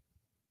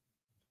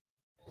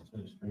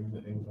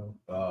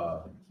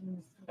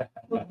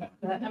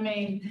 I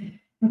mean,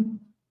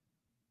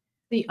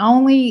 the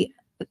only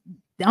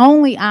The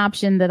only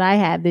option that I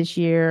had this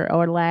year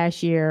or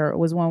last year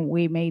was when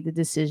we made the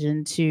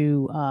decision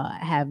to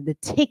have the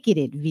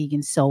ticketed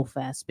Vegan Soul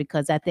Fest,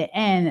 because at the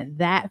end,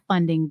 that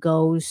funding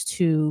goes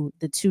to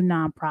the two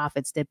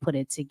nonprofits that put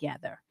it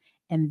together.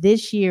 And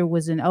this year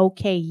was an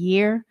okay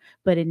year,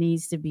 but it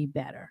needs to be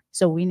better.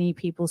 So we need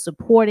people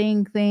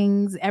supporting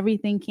things.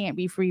 Everything can't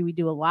be free. We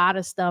do a lot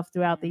of stuff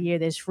throughout the year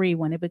that's free.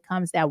 When it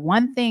becomes that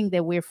one thing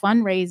that we're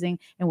fundraising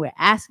and we're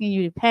asking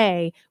you to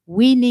pay,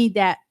 we need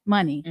that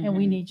money and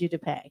we need you to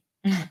pay.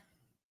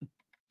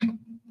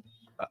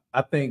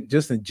 I think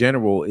just in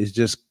general is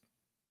just,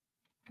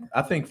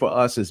 I think for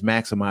us is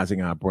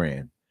maximizing our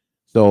brand.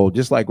 So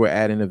just like we're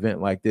at an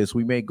event like this,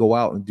 we may go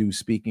out and do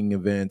speaking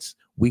events.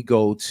 We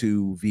go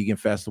to vegan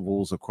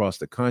festivals across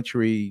the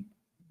country,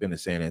 been to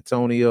San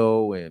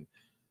Antonio and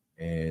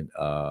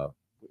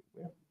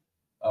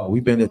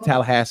we've been to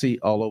Tallahassee,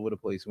 all over the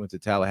place. We went to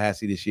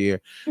Tallahassee this year.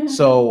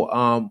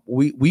 So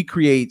we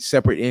create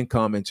separate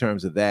income in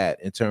terms of that,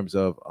 in terms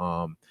of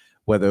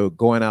whether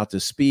going out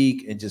to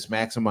speak and just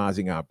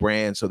maximizing our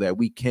brand so that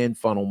we can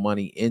funnel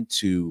money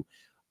into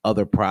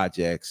other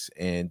projects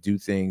and do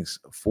things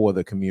for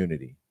the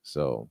community.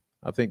 So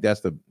I think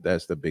that's the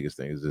biggest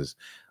thing, is just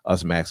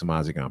us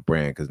maximizing our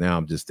brand. Because now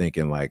I'm just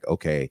thinking like,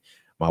 okay,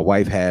 my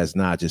wife has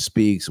Not Just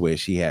Speaks, where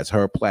she has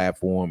her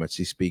platform and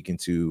she's speaking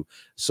to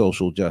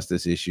social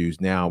justice issues.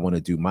 Now I want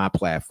to do my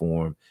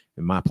platform,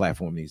 and my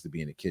platform needs to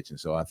be in the kitchen.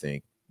 So I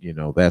think, you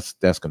know, that's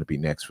going to be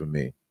next for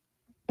me.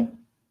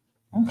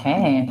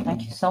 Okay,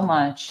 thank you so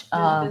much.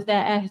 Does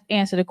that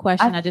answer the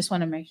question? I just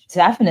want to make sure.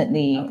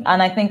 Definitely.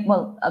 And I think,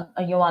 well,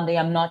 Yolanda,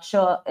 I'm not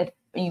sure if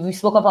we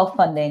spoke about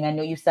funding. I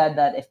know you said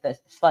that if the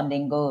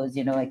funding goes,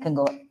 you know, it can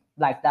go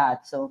like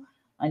that. So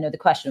I know the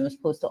question was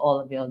posed to all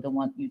of you. I don't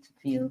want you to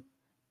feel,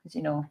 because,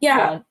 you know,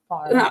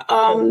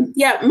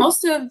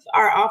 most of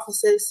our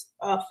offices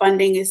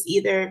funding is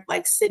either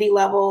like city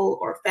level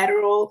or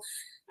federal.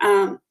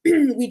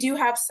 We do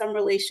have some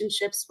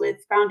relationships with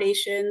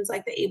foundations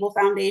like the Able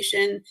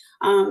Foundation.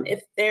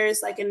 If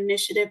there's like an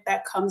initiative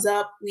that comes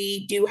up,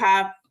 we do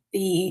have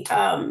the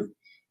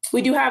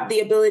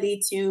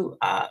ability to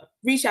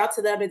reach out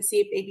to them and see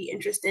if they'd be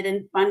interested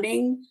in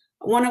funding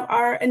one of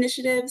our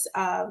initiatives.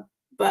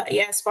 But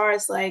yeah, as far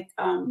as like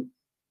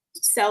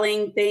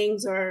selling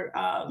things or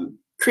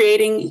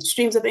creating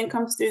streams of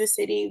incomes through the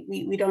city,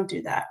 we don't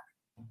do that.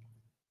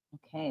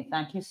 Okay,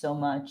 thank you so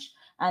much.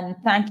 And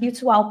thank you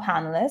to our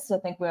panelists. I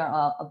think we're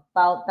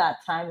about that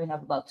time. We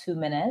have about 2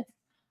 minutes.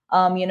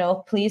 You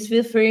know, please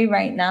feel free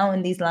right now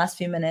in these last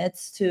few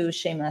minutes to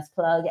shameless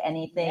plug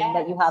anything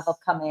that you have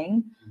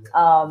upcoming,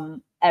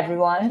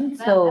 everyone.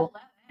 So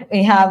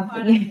we have.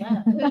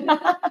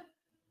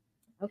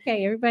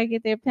 Okay, everybody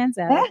get their pens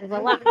out. There's a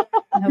lot.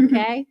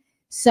 Okay.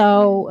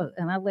 So,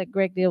 and I'll let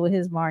Greg deal with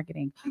his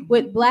marketing.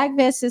 With Black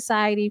Vet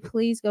Society,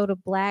 please go to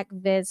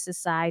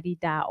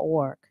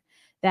blackvetsociety.org.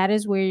 That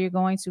is where you're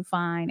going to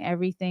find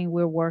everything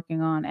we're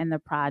working on and the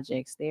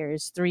projects.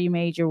 There's 3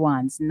 major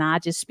ones.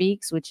 Not Just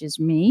Speaks, which is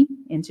me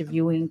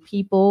interviewing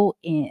people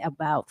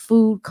about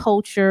food,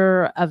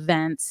 culture,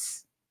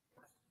 events,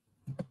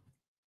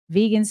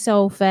 Vegan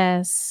Soul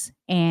Fest,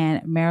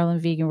 and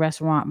Maryland Vegan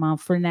Restaurant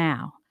Month for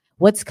now.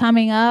 What's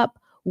coming up?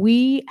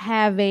 We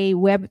have a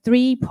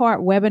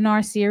 3-part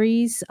webinar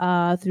series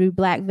through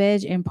Black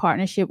Veg in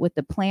partnership with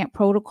the Plant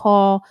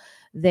Protocol.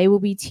 They will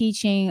be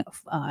teaching,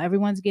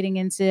 everyone's getting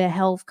into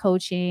health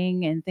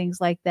coaching and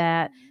things like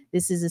that.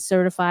 This is a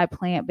certified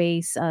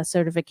plant-based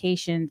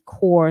certification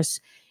course.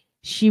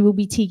 She will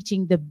be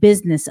teaching the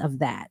business of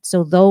that.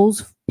 So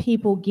those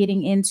people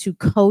getting into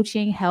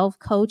coaching, health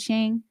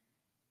coaching,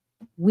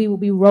 we will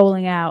be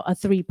rolling out a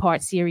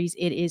 3-part series.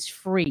 It is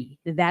free.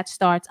 That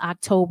starts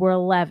October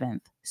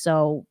 11th.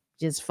 So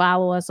just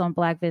follow us on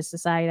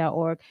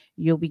blackvetsociety.org.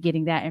 You'll be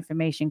getting that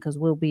information, because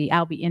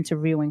I'll be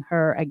interviewing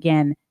her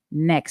again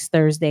next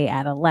Thursday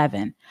at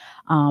 11.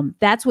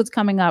 That's what's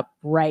coming up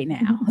right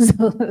now.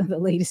 So the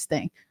latest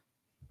thing.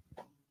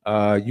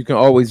 You can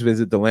always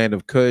visit the Land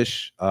of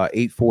Kush,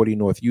 840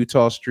 North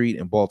Utah Street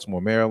in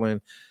Baltimore, Maryland.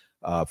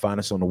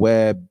 Find us on the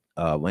web,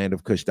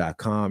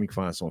 landofkush.com. You can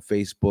find us on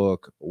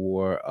Facebook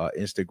or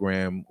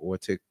Instagram or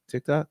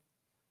TikTok.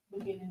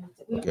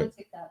 Okay.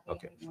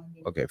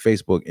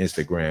 Facebook,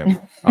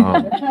 Instagram,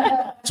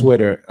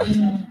 Twitter,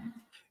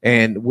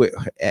 and we're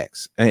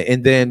X.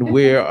 And then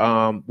we're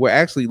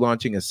actually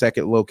launching a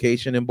second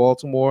location in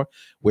Baltimore,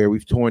 where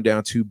we've torn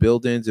down 2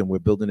 buildings and we're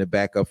building it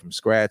back up from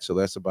scratch. So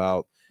that's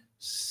about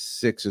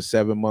 6 or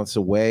 7 months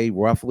away,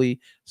 roughly.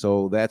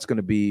 So that's going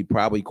to be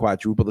probably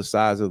quadruple the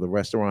size of the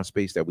restaurant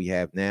space that we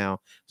have now.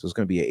 So it's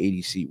going to be an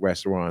 80-seat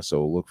restaurant.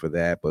 So look for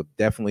that. But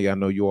definitely, I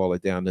know you all are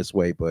down this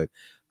way, but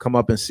come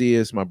up and see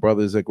us. My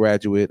brother's a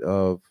graduate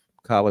of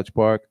College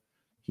Park.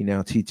 He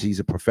now teaches. He's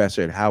a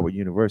professor at Howard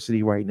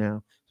University right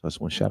now. So I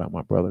just want to shout out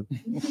my brother,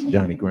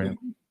 Johnny Graham.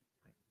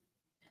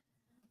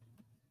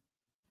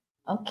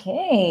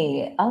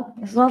 Okay.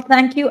 Well,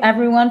 thank you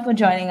everyone for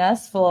joining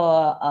us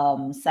for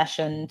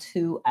session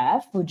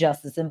 2F, Food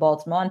Justice in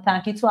Baltimore. And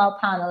thank you to our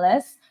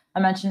panelists. I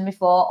mentioned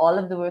before, all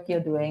of the work you're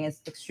doing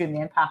is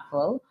extremely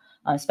impactful.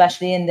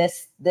 especially in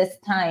this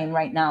time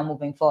right now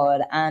moving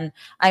forward. And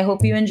I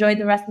hope you enjoyed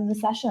the rest of the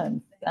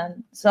session.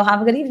 And so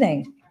have a good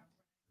evening.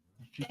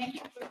 Thank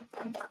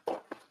you.